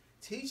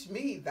 Teach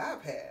me thy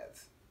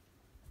paths.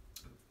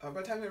 By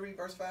the time we read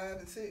verse 5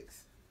 and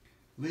 6.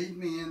 Lead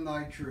me in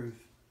thy truth,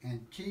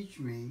 and teach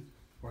me,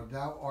 for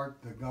thou art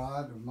the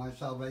God of my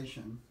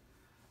salvation.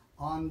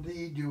 On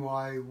thee do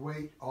I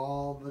wait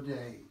all the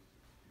day.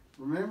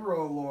 Remember,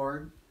 O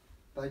Lord,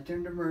 thy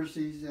tender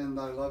mercies and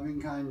thy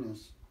loving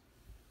kindness,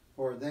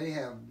 for they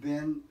have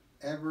been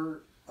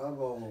ever of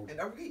old. And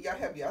don't forget, y'all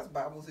have y'all's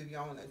Bibles if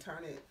y'all want to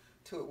turn it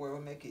to it where it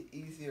will make it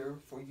easier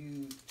for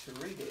you to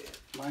read it.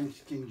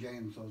 Mine's King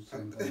James, so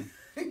same thing.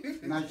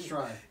 Nice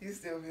try. You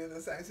still be in the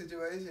same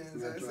situation. So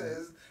That's it right.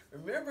 says,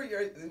 remember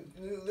your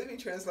New Living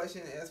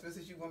Translation asks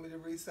that you want me to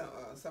read some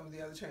of the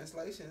other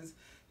translations.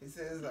 It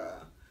says,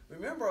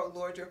 remember, O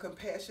Lord, your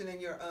compassion and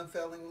your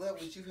unfailing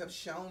love, which you have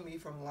shown me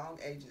from long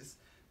ages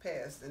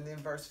past. And then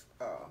verse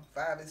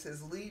 5, it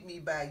says, lead me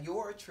by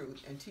your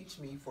truth and teach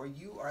me, for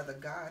you are the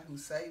God who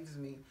saves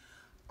me.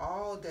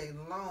 All day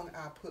long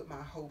I put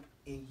my hope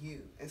in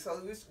you. And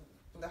so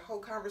the whole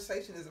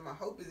conversation is my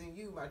hope is in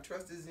you. My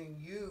trust is in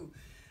you.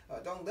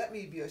 Don't let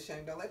me be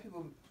ashamed. Don't let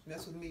people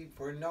mess with me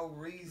for no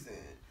reason.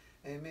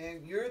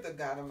 Amen. You're the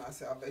God of my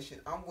salvation.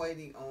 I'm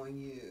waiting on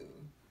you.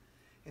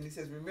 And he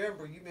says,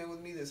 remember, you've been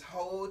with me this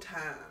whole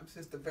time,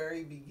 since the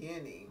very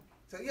beginning.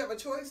 So you have a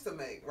choice to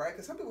make, right?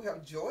 Because some people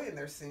have joy in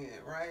their sin,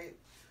 right?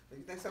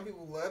 You think some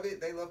people love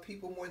it? They love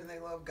people more than they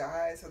love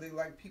God, so they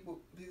like people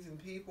pleasing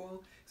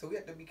people. So we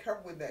have to be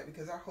careful with that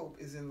because our hope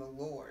is in the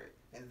Lord,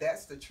 and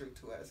that's the truth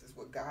to us. Is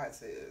what God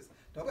says.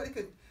 Nobody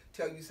could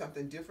tell you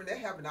something different. That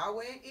happened our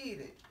way in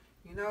Eden.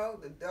 You know,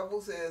 the devil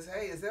says,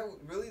 "Hey, is that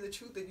really the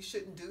truth that you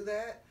shouldn't do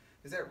that?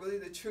 Is that really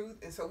the truth?"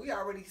 And so we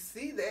already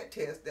see that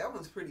test. That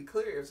one's pretty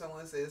clear. If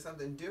someone says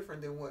something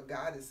different than what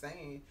God is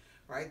saying,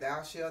 right?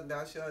 Thou shalt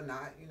not.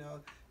 You know,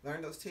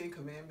 learn those 10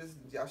 commandments.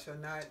 Thou shalt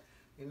not.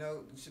 You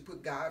know, you should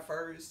put God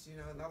first, you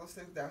know, and all those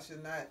things. Thou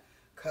should not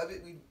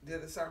covet. We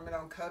did a sermon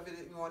on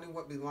coveting, wanting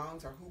what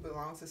belongs or who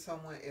belongs to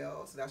someone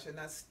else. Thou should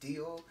not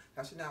steal.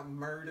 Thou should not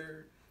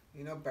murder.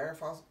 You know, bear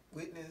false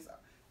witness.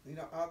 You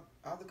know,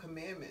 all the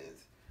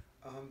commandments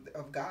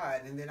of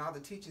God. And then all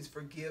the teachings,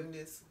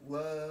 forgiveness,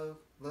 love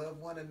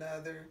one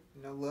another.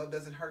 You know, love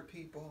doesn't hurt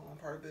people on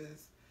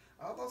purpose.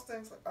 All those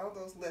things, all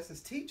those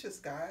lessons. Teach us,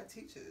 God.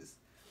 Teach us.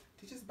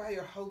 Teach us by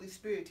your Holy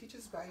Spirit. Teach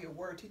us by your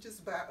word. Teach us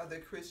by other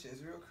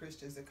Christians, real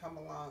Christians that come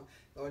along,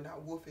 Lord,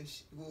 not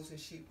wolves in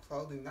sheep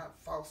clothing, not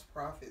false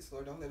prophets.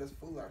 Lord, don't let us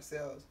fool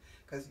ourselves,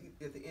 because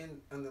at the end,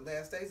 on the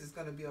last days, it's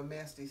going to be a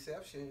mass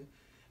deception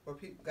where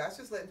God's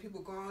just letting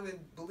people go on and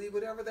believe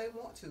whatever they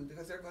want to,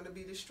 because they're going to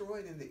be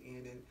destroyed in the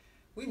end. And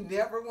we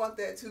never want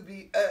that to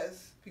be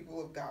us,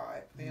 people of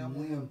God,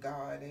 family of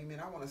God.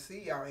 Amen. I want to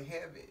see y'all in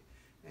heaven.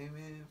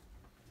 Amen.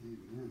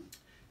 Amen.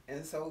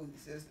 And so it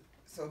says,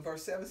 so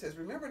verse 7 says,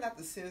 remember not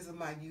the sins of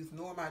my youth,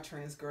 nor my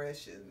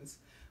transgressions.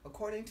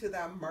 According to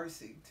thy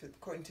mercy,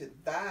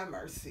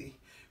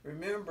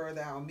 remember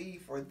thou me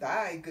for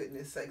thy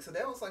goodness sake. So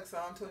that was like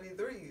Psalm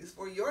 23. It's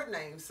for your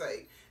name's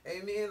sake.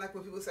 Amen. Like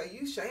when people say,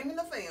 you shaming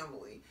the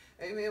family.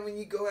 Amen. When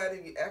you go out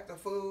and you act a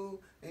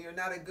fool and you're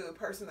not a good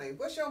person, like,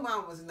 what's your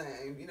mama's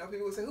name? You know,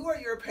 people say, who are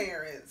your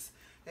parents?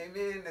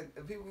 Amen.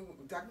 And people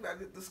talk about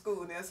the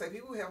school, and they'll say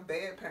people have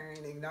bad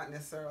parenting, not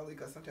necessarily,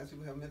 because sometimes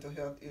people have mental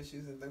health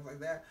issues and things like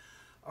that,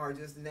 are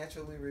just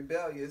naturally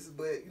rebellious.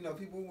 But, you know,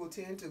 people will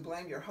tend to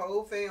blame your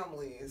whole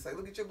family and say,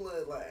 look at your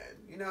bloodline,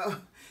 you know.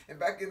 And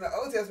back in the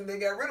Old Testament, they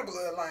got rid of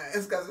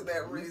bloodlines because of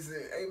that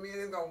reason. Amen.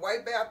 It's going to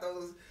wipe out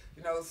those,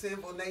 you know,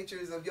 sinful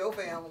natures of your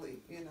family,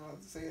 you know,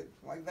 say it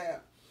like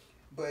that.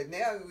 But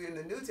now we're in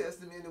the New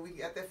Testament and we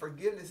got that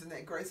forgiveness and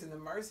that grace and the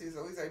mercy.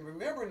 So we say,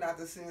 remember not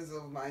the sins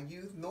of my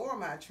youth, nor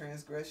my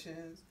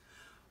transgressions.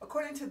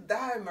 According to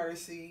thy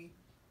mercy,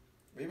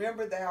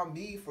 remember thou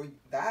me for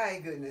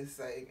thy goodness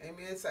sake.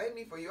 Amen. Save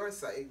me for your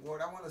sake. Lord,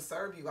 I want to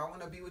serve you. I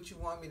want to be what you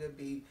want me to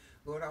be.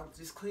 Lord,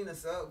 just clean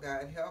us up,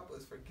 God. Help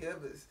us.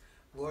 Forgive us,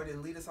 Lord,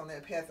 and lead us on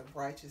that path of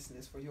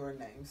righteousness for your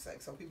name's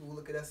sake. So people will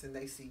look at us and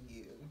they see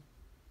you.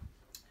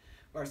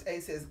 Verse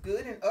 8 says,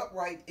 good and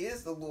upright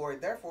is the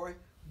Lord. Therefore,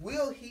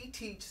 will he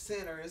teach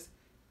sinners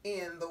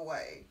in the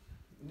way?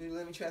 New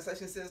Living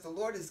Translation says, the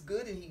Lord is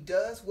good and he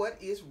does what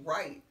is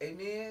right.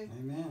 Amen.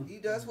 Amen. He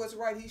does what's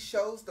right. He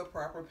shows the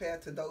proper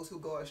path to those who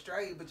go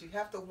astray, but you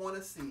have to want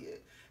to see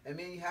it.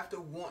 Amen. You have to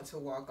want to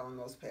walk on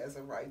those paths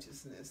of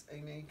righteousness.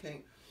 Amen. You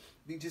can't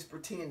be just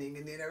pretending,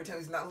 and then every time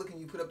he's not looking,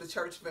 you put up the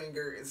church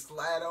finger and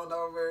slide on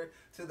over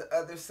to the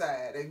other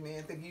side.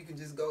 Amen. Think you can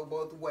just go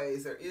both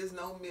ways. There is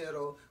no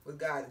middle with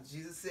God.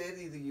 Jesus said,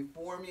 either you're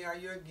for me or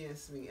you're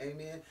against me.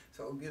 Amen.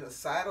 So get a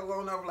sidle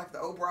on over like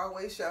the old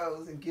Broadway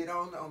shows and get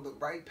on the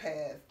right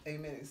path.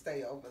 Amen. And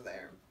stay over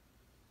there.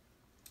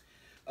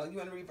 You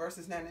want to read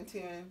verses 9 and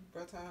 10,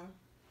 Brother Tom?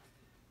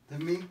 The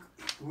meek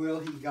will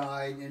he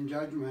guide in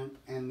judgment,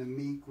 and the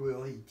meek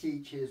will he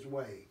teach his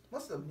way.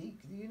 What's the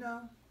meek? Do you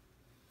know?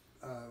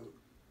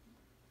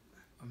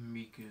 A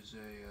meek is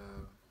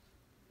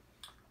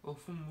well,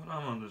 from what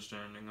I'm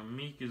understanding, a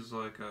meek is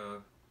like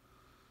a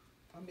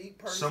meek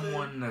person?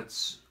 Someone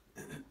that's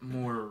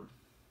more...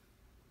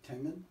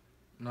 Timid?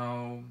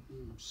 No,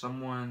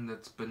 someone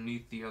that's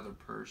beneath the other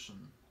person.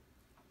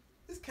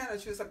 It's kind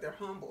of true. It's like they're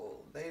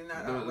humble. They're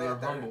not. They're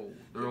humble.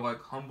 They're like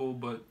humble,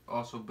 but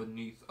also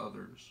beneath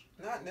others.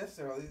 Not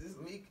necessarily. This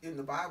meek in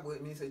the Bible,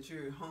 it means that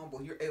you're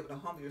humble. You're able to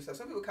humble yourself.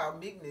 Some people call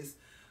meekness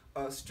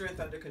strength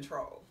under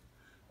control.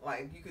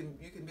 Like you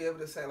can be able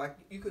to say, like,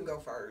 you can go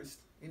first.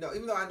 You know,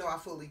 even though I know I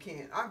fully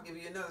can't. I'll give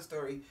you another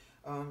story.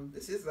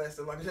 This is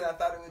lasted longer than I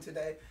thought it would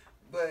today.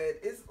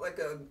 But it's like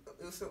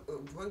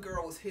one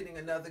girl was hitting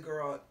another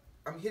girl.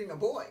 I'm hitting a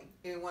boy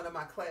in one of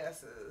my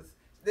classes.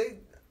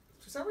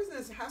 For some reason,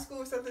 it's high school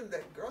or something,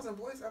 that girls and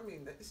boys, I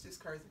mean, it's just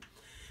crazy.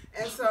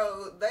 And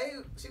so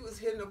she was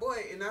hitting a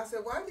boy, and I said,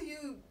 why do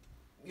you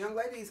young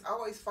ladies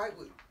always fight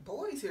with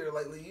boys here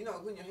lately? You know,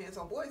 putting your hands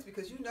on boys,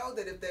 because you know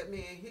that if that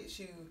man hits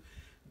you,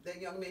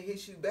 that young man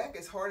hits you back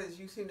as hard as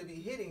you seem to be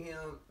hitting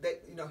him,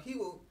 that, you know, he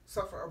will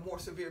suffer a more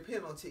severe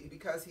penalty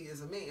because he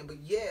is a man. But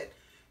yet,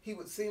 he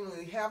would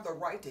seemingly have the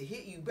right to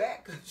hit you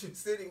back because you're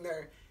sitting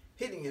there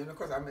hitting him. And of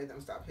course, I made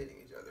them stop hitting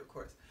each other, of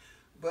course.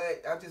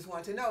 But I just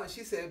wanted to know. And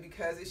she said,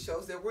 because it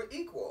shows that we're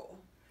equal.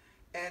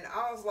 And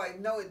I was like,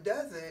 no, it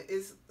doesn't.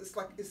 It's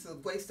like it's a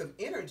waste of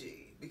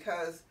energy,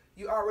 because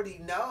you already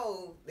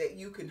know that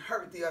you can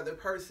hurt the other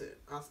person.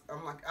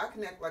 I'm like, I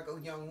connect like a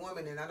young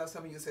woman, and I know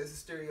some of you say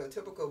it's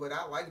stereotypical, but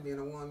I like being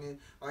a woman,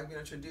 I like being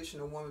a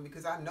traditional woman,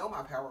 because I know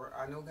my power.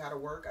 I know how to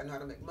work. I know how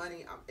to make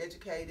money. I'm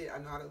educated. I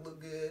know how to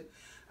look good.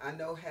 I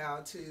know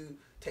how to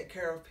take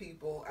care of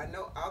people. I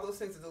know all those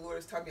things that the Lord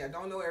has taught me. I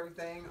don't know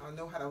everything. I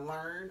know how to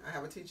learn. I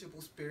have a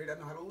teachable spirit. I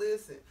know how to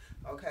listen.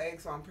 Okay,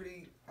 so I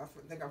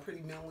think I'm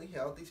pretty mentally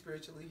healthy,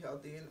 spiritually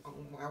healthy, and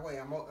on my way.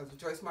 As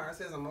Joyce Meyer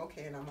says, I'm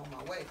okay, and I'm on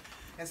my way.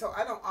 And so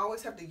I don't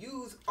always have to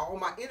use all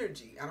my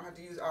energy. I don't have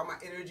to use all my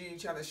energy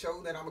trying to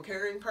show that I'm a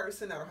caring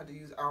person. I don't have to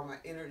use all my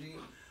energy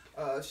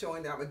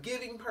showing that I'm a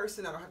giving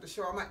person. I don't have to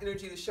show all my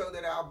energy to show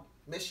that I'll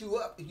mess you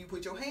up if you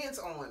put your hands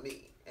on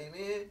me.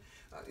 Amen.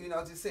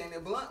 Just saying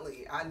it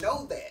bluntly. I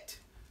know that.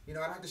 I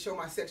don't have to show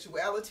my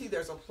sexuality.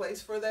 There's a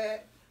place for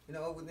that.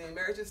 Within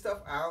marriage and stuff,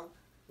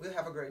 we'll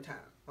have a great time.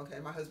 Okay,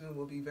 my husband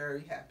will be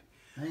very happy.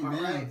 Amen.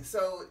 All right.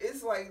 So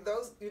it's like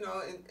those,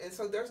 and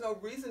so there's no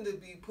reason to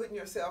be putting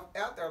yourself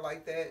out there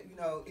like that.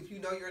 If you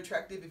know you're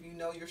attractive, if you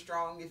know you're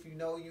strong, if you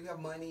know you have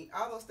money,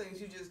 all those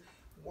things, you just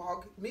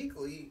walk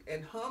meekly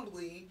and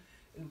humbly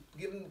and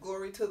giving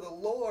glory to the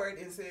Lord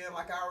and saying,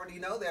 like, I already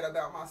know that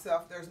about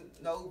myself. There's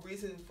no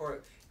reason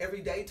for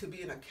every day to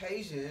be an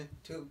occasion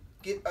to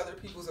get other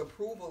people's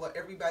approval or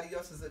everybody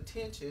else's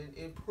attention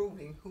in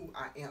proving who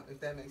I am, if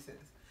that makes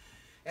sense.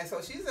 And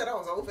so she said I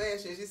was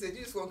old-fashioned. She said,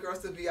 you just want girls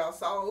to be all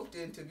soft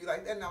and to be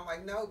like that. And I'm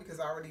like, no, because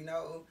I already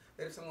know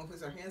that if someone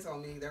puts their hands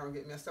on me, they're going to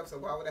get messed up. So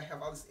why would I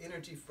have all this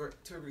energy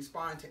to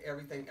respond to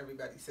everything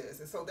everybody says?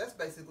 And so that's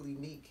basically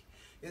meek.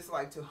 It's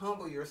like to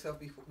humble yourself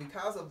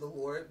because of the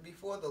Lord,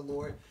 before the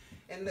Lord,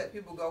 and let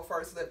people go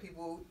first. Let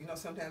people,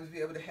 sometimes be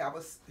able to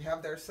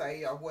have their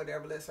say or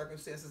whatever. Let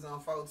circumstances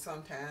unfold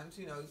sometimes,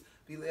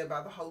 be led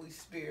by the Holy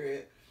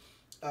Spirit.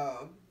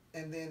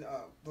 And then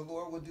the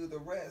Lord will do the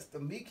rest. The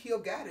meek he'll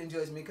guide in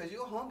judgment, because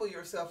you'll humble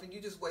yourself and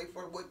you just wait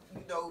for what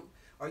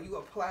or you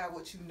apply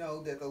what you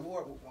know that the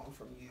Lord will want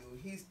from you.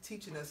 He's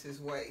teaching us his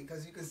way,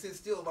 because you can sit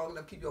still long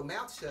enough, keep your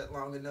mouth shut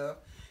long enough,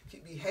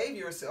 behave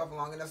yourself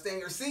long enough, stay in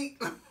your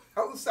seat.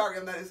 Oh, sorry,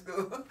 I'm not as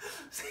good.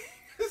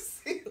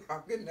 Seat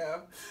long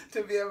enough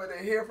to be able to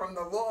hear from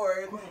the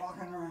Lord. Quit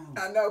walking around.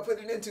 I know, put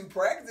it into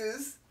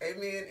practice.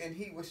 Amen. And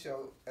he will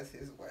show us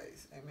his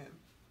ways. Amen.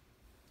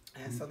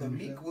 And so the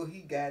meek will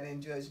he guide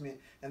in judgment,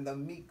 and the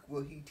meek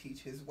will he teach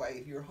his way.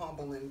 If you're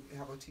humble and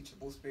have a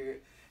teachable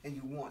spirit, and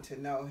you want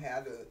to know how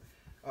to,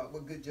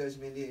 what good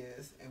judgment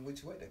is and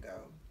which way to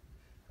go.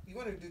 You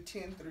want to do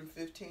 10 through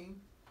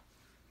 15?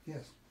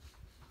 Yes.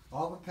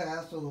 All the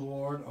paths of the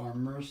Lord are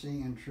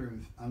mercy and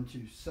truth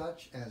unto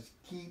such as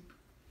keep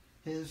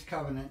his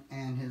covenant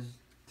and his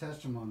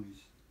testimonies.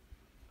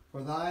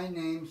 For thy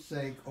name's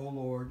sake, O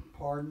Lord,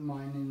 pardon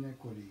mine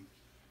iniquity,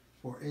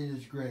 for it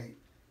is great.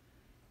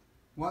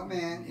 What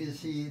man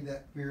is he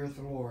that feareth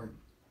the Lord?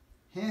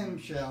 Him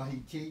shall he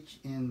teach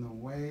in the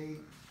way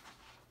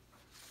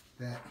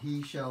that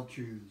he shall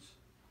choose.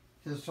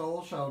 His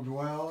soul shall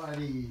dwell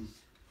at ease,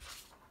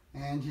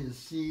 and his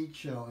seed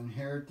shall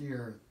inherit the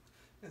earth.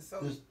 And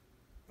so,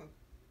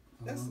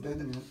 that's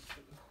good.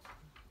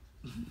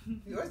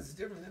 Yours is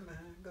different than mine.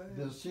 Go ahead.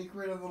 The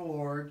secret of the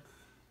Lord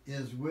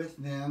is with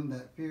them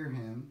that fear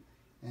him,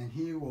 and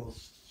he will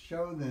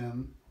show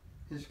them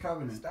his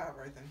covenant. Stop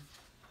right there.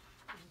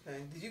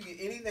 Okay. Did you get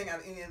anything out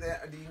of any of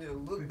that, or do you need to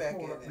look back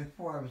at it?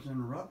 Before I was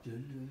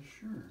interrupted,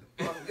 sure.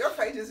 Well, your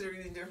pages are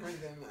really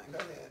different than mine. Go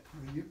ahead.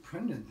 Well, you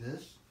printed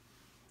this.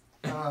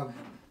 Are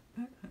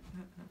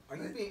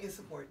you being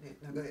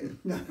insubordinate? No, go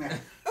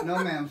ahead.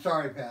 No, ma'am.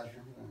 Sorry,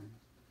 Pastor.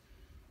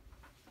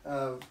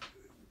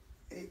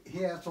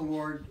 He asked the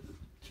Lord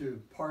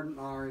to pardon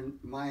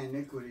my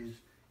iniquities,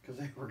 because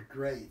they were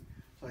great.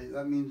 So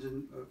that means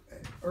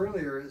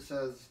earlier it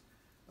says,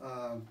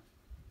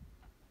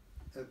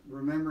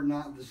 remember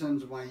not the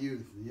sins of my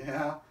youth.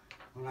 Yeah,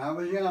 when I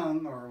was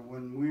young, or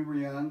when we were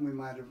young, we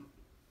might have.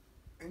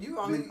 And you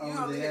only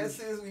had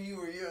sins when you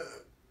were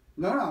young.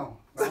 No.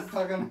 I'm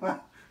talking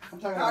about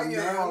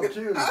now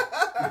too.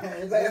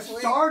 It week.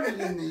 started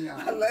in the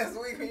young. Last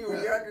week when you were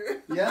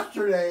younger.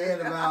 Yesterday at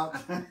about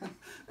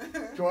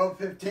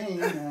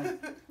 12:15.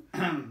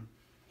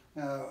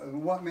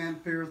 What man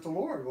feareth the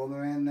Lord? Well, the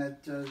man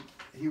that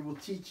he will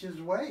teach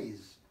his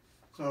ways.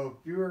 So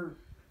if you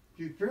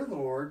fear the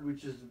Lord,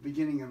 which is the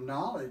beginning of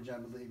knowledge, I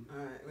believe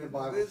the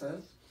Bible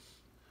says.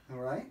 All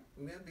right.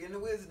 We're gonna be in the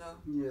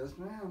wisdom. Yes,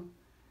 ma'am.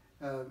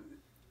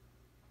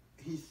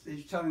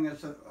 He's telling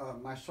us that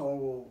my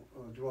soul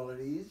will dwell at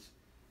ease,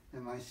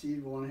 and my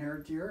seed will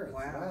inherit the earth.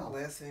 Wow,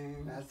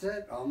 blessing. That's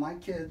it. All my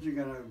kids are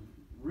going to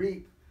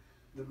reap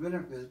the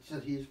benefits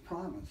that he's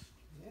promised.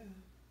 Yeah.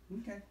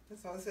 Okay.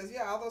 That's all it says.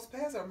 Yeah, all those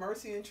paths are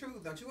mercy and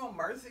truth. Don't you want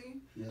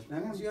mercy? Yes,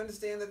 ma'am. Do you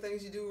understand the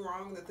things you do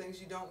wrong, the things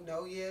you don't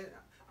know yet?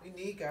 We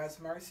need God's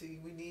mercy.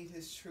 We need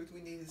His truth.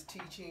 We need His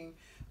teaching,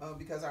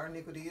 because our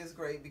iniquity is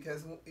great.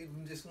 Because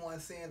even just one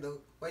sin, the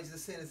wages of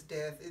sin is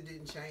death. It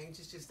didn't change.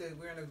 It's just that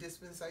we're in a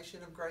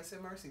dispensation of grace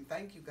and mercy.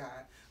 Thank you,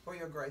 God, for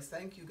your grace.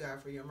 Thank you,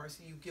 God, for your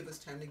mercy. You give us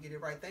time to get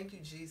it right. Thank you,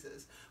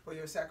 Jesus, for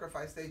your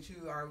sacrifice that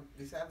you are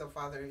beside the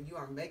Father and you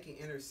are making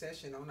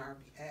intercession on our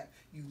behalf.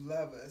 You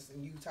love us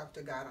and you talk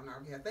to God on our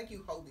behalf. Thank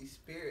you, Holy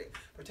Spirit,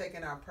 for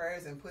taking our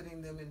prayers and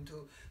putting them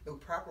into the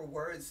proper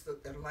words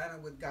that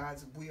align with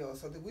God's will,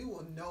 so that we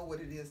will know what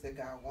it is that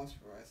God wants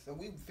for us. So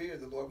we fear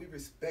the Lord. We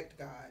respect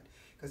God,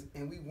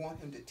 and we want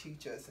Him to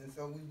teach us. And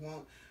so we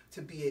want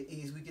to be at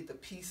ease. We get the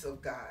peace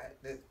of God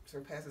that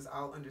surpasses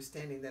all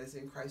understanding that is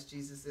in Christ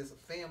Jesus. As a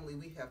family,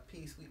 we have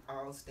peace. We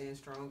all stand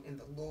strong in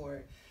the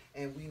Lord.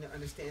 And we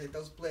understand that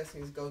those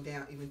blessings go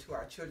down even to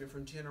our children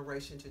from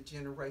generation to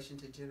generation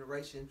to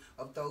generation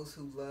of those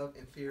who love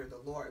and fear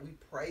the Lord. We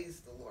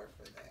praise the Lord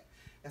for that.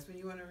 That's when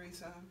you want to read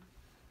something?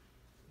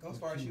 Go as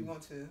far as you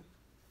want to.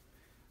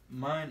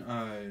 Mine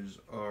eyes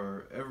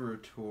are ever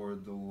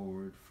toward the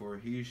Lord, for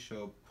He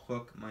shall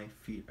pluck my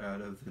feet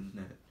out of the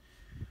net.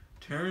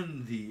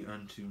 Turn thee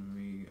unto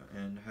me,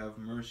 and have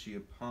mercy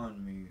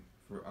upon me,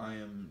 for I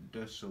am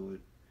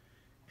desolate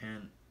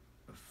and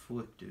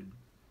afflicted.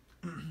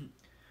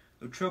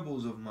 The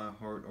troubles of my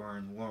heart are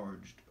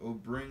enlarged. O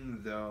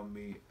bring thou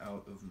me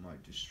out of my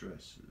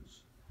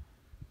distresses.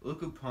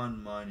 Look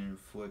upon mine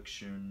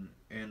affliction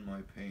and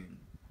my pain,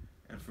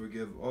 and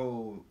forgive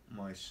all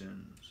my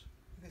sins.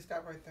 Okay,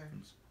 stop right there.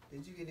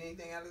 Did you get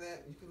anything out of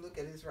that? You can look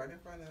at it. It's right in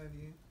front of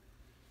you.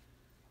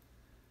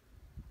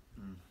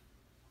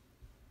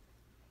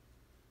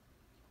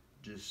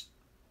 Just,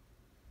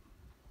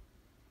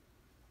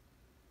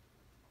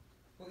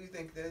 what do you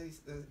think that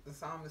the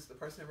psalmist, the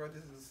person that wrote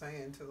this, is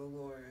saying to the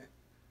Lord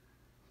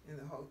in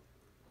the whole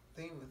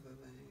theme of the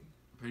thing?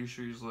 Pretty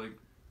sure he's like,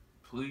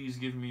 please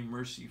give me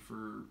mercy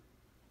for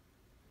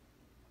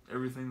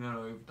everything that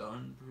I've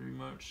done, pretty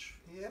much.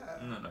 Yeah.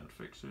 And then I'd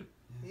fix it.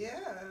 Yeah.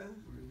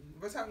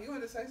 What's up? You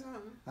want to say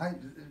something?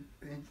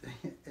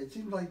 It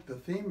seems like the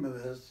theme of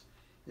this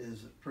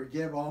is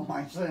forgive all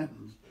my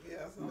sins.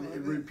 Yeah.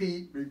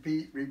 Repeat,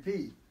 repeat,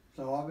 repeat.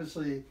 So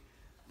obviously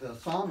the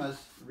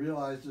psalmist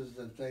realizes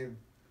that they've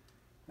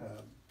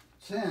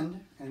sinned,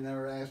 and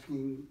they're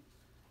asking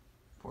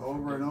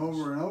over and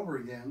over and over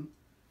again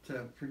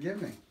to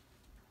forgive me.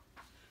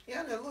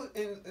 Yeah, and look,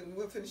 and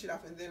we'll finish it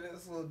off, and then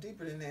it's a little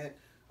deeper than that.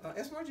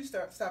 Where'd you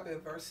stop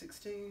at verse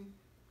 16?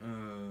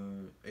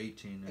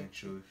 18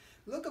 actually.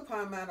 Look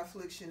upon mine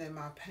affliction and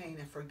my pain,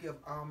 and forgive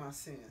all my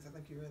sins. I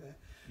think you read that.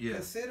 Yeah.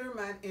 Consider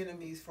mine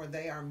enemies, for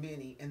they are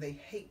many, and they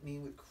hate me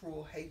with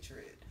cruel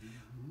hatred.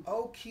 Mm-hmm.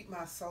 Oh, keep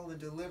my soul and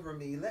deliver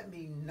me. Let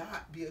me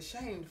not be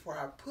ashamed, for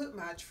I put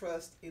my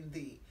trust in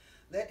thee.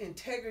 Let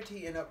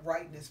integrity and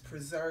uprightness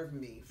preserve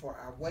me, for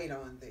I wait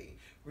on thee.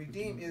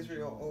 Redeem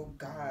Israel, O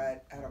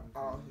God, out of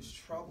all his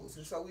troubles.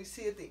 And so we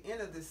see at the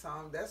end of this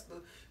psalm, that's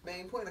the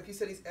main point. Like you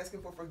said, he's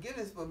asking for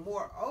forgiveness, but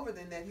moreover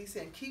than that, he's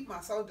saying, keep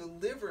my soul,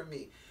 deliver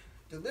me.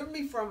 Deliver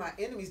me from my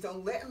enemies.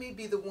 Don't let me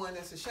be the one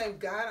that's ashamed.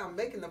 God, I'm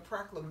making the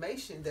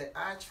proclamation that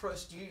I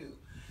trust you.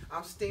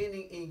 I'm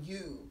standing in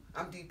you.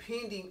 I'm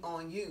depending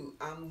on you.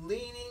 I'm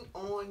leaning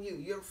on you.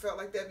 You ever felt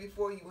like that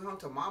before? You went home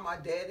to mama,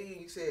 daddy,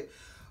 and you said,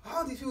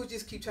 oh, these people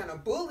just keep trying to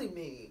bully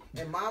me.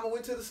 And mama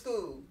went to the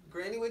school.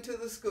 Granny went to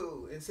the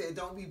school and said,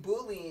 don't be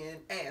bullying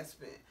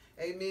Aspen.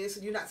 Amen.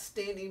 So you're not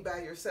standing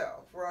by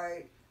yourself,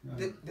 right?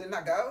 Didn't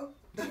I go?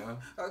 Yeah.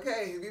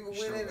 Okay. People You're went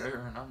still in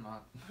there, and I'm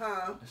not.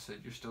 Huh? I said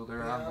you're still there,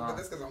 Yeah, I'm not. but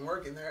that's because I'm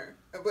working there.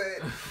 But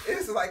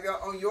it's like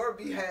on your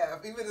behalf.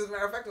 Even as a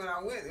matter of fact, when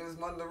I went, it was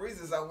one of the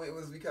reasons I went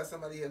was because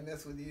somebody had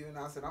messed with you, and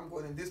I said, I'm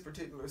going in this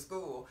particular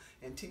school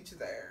and teach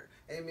there.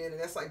 Amen. And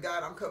that's like,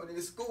 God, I'm coming to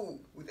this school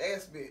with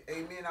Aspen.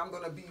 Amen. I'm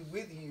going to be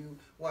with you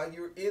while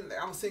you're in there.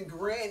 I'm going to send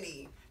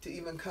Granny to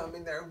even come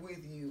in there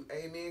with you.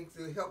 Amen.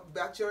 To help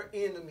about your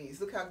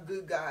enemies. Look how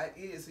good God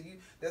is. So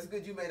that's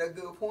good. You made a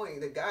good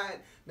point that God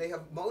may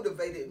have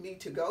motivated me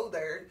to go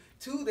there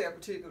to that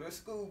particular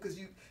school because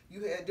you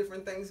had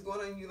different things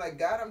going on. You like,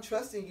 God, I'm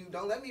trusting you.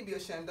 Don't let me be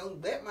ashamed.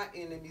 Don't let my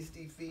enemies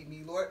defeat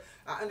me, Lord.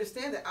 I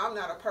understand that I'm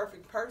not a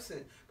perfect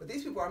person, but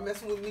these people are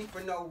messing with me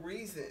for no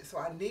reason. So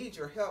I need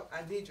your help.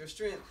 I need your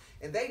strength.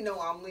 And they know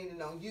I'm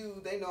leaning on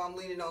you. They know I'm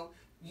leaning on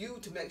you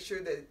to make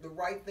sure that the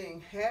right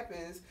thing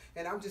happens.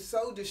 And I'm just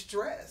so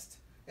distressed.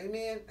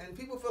 Amen. And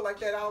people feel like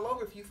that all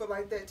over. If you feel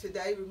like that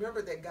today,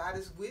 remember that God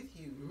is with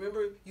you.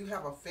 Remember, you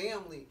have a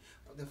family,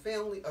 the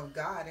family of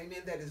God.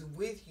 Amen. That is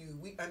with you.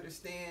 We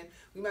understand.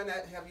 We might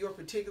not have your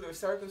particular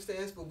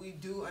circumstance, but we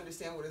do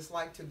understand what it's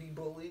like to be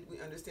bullied.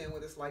 We understand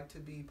what it's like to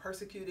be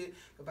persecuted.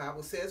 The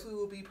Bible says we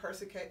will be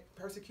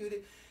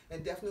persecuted.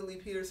 And definitely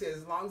Peter says,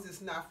 as long as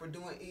it's not for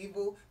doing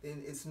evil,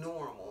 then it's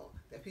normal.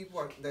 That people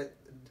are, that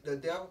the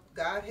devil,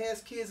 God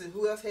has kids, and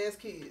who else has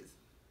kids?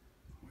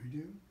 We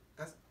do.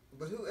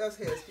 But who else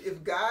has?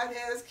 If God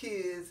has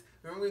kids,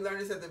 remember we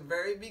learned this at the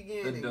very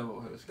beginning. The devil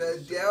has The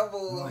kids.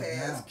 devil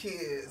has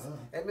kids. Oh.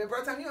 And man,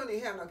 brother, time you don't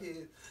even have no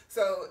kids.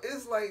 So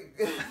it's like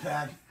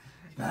That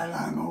That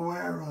I'm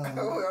aware of.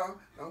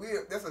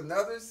 Well, that's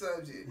another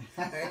subject.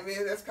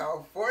 Amen. That's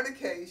called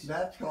fornication.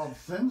 That's called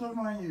sins of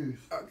my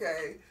youth.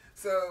 Okay,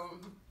 so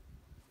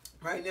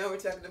right now we're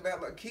talking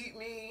about, like, keep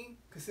me,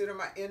 consider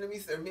my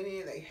enemies. There are many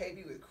and they hate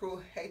me with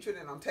cruel hatred,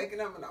 and I'm taking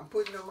them and I'm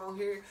putting them on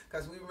here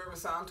because we remember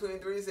Psalm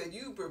 23 said,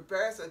 you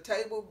prepare a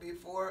table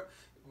before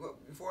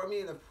me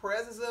in the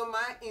presence of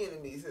my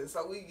enemies. And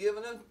so we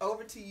giving them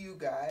over to you,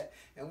 God,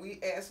 and we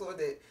ask, Lord,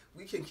 that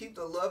we can keep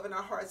the love in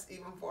our hearts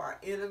even for our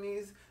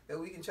enemies, that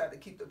we can try to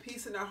keep the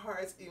peace in our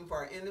hearts even for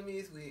our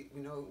enemies. We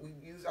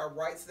use our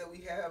rights that we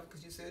have,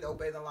 because you said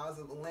obey the laws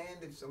of the land.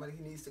 If somebody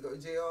needs to go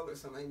to jail or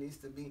somebody needs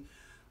to be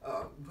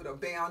put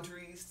up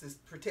boundaries to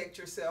protect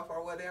yourself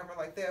or whatever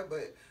like that,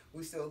 but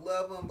we still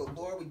love them. But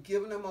Lord, we're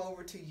giving them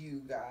over to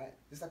you, God,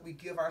 just like we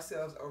give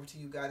ourselves over to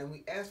you, God, and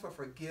we ask for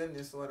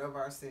forgiveness, Lord, of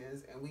our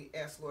sins, and we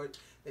ask, Lord,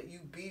 that you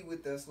be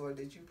with us, Lord,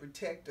 that you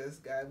protect us,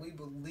 God. We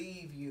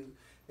believe you,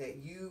 that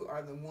you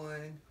are the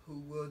one who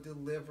will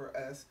deliver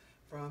us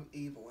from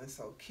evil, and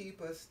so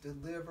keep us,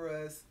 deliver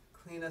us,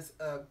 clean us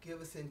up,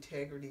 give us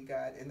integrity,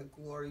 God, and the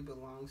glory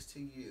belongs to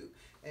you.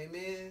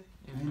 Amen.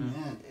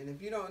 Amen. And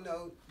if you don't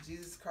know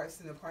Jesus Christ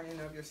and the pardoning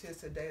of your sins,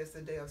 today is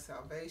the day of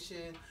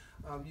salvation.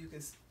 You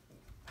can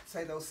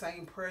say those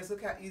same prayers.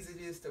 Look how easy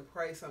it is to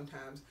pray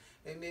sometimes.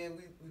 Amen.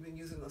 We've been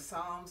using the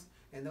Psalms,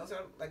 and those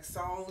are like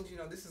songs.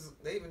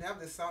 They even have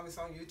this song. It's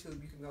on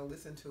YouTube. You can go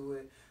listen to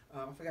it.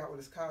 I forgot what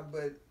it's called,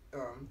 but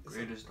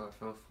Greatest Thy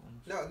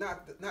Faithfulness. No,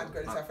 not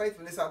Greatest Thy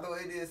Faithfulness, although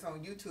it is on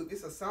YouTube.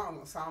 It's a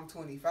song, Psalm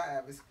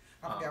 25.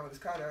 I forgot what it's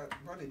called.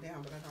 I wrote it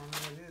down, but I don't know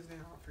what it is now.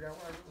 I forgot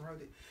why I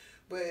wrote it.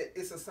 But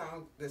it's a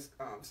song that's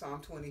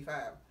Psalm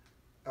 25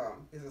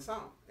 is a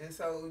song. And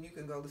so you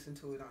can go listen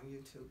to it on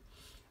YouTube.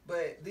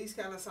 But these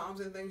kind of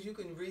psalms and things, you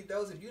can read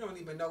those if you don't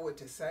even know what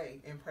to say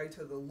and pray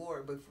to the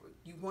Lord. But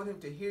you want him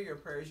to hear your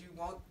prayers. You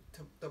want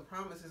the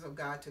promises of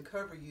God to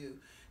cover you.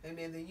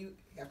 Amen. Then you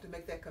have to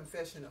make that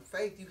confession of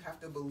faith. You have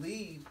to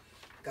believe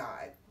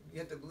God. You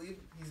have to believe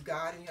he's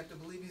God, and you have to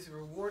believe he's a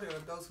rewarder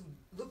of those who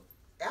look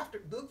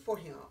for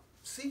him,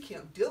 seek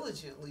him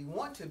diligently,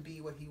 want to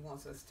be what he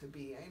wants us to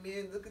be.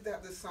 Amen. Look at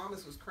that. The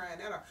psalmist was crying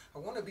out, I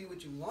want to be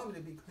what you want me to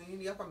be. Clean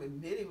me up. I'm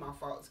admitting my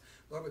faults,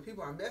 Lord, but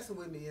people are messing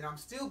with me, and I'm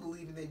still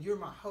believing that you're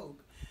my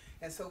hope.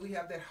 And so we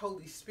have that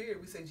Holy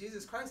Spirit. We say,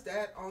 Jesus Christ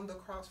died on the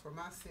cross for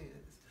my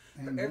sins.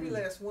 Amen. For every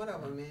last one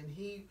of them. And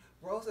he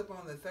rose up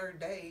on the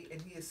third day,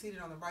 and he is seated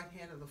on the right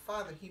hand of the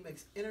Father. He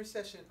makes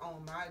intercession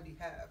on my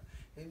behalf.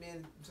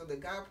 Amen. So that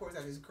God pours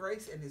out his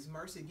grace and his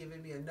mercy,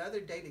 giving me another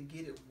day to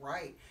get it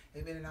right.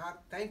 Amen. And I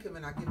thank him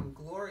and I give him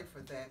glory for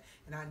that.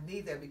 And I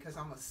need that because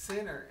I'm a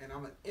sinner and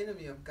I'm an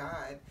enemy of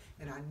God,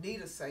 and I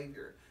need a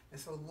Savior. And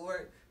so,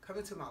 Lord, come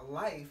into my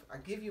life. I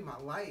give you my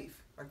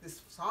life. Like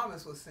this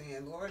psalmist was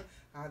saying, Lord,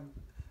 I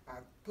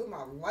put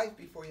my life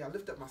before you. I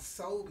lift up my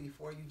soul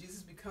before you.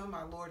 Jesus, become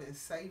my Lord and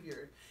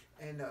Savior.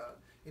 And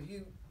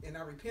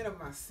I repent of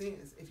my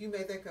sins. If you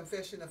made that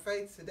confession of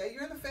faith today,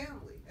 you're in the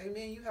family.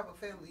 Amen. You have a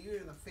family. You're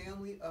in the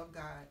family of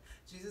God.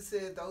 Jesus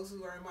said, those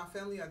who are in my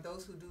family are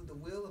those who do the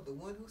will of the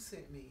one who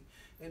sent me.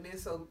 Amen.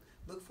 So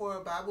look for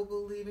a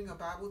Bible-believing, a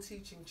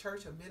Bible-teaching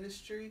church, a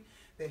ministry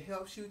that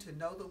helps you to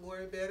know the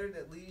Lord better,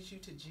 that leads you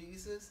to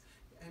Jesus.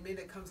 Amen.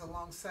 That comes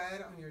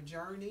alongside on your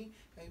journey.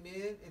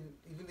 Amen. And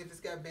even if it's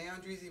got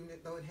boundaries, even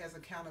though it has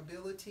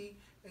accountability.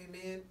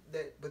 Amen.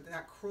 But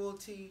not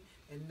cruelty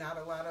and not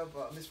a lot of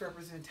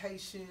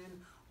misrepresentation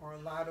or a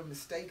lot of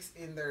mistakes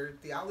in their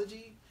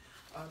theology.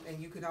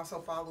 And you can also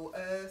follow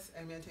us.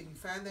 Amen. Until you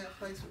find that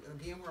place.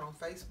 Again, we're on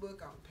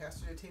Facebook. I'm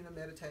Pastor Datina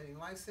Meditating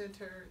Life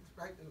Center.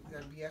 Right. We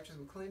got Beatrice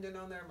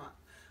McClendon on there.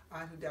 My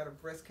aunt who died of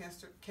breast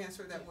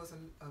cancer that was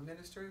a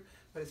minister.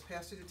 But it's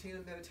Pastor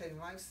Datina Meditating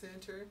Life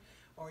Center.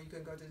 Or you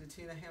can go to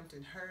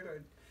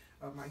DatinaHerd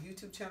or my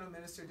YouTube channel,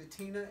 Minister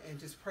Datina, and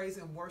just praise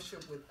and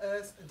worship with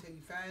us until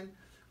you find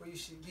where you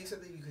should be so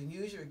that you can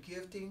use your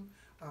gifting.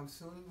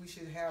 Soon we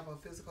should have a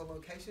physical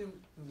location.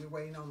 We're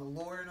waiting on the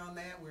Lord on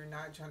that. We're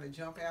not trying to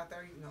jump out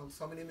there.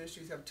 So many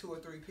ministries have 2 or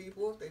 3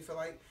 people. If they feel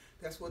like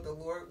that's what the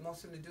Lord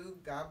wants them to do,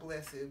 God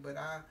bless it. But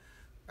I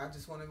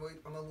just want to wait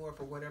on the Lord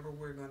for whatever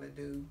we're going to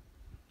do.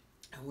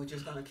 And we're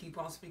just going to keep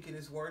on speaking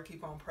his word,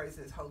 keep on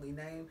praising his holy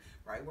name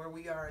right where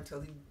we are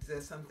until he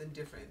says something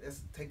different.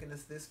 That's taken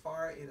us this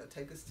far. It'll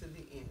take us to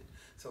the end.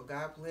 So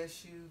God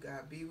bless you.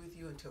 God be with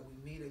you until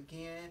we meet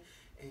again.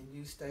 And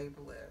you stay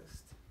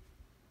blessed.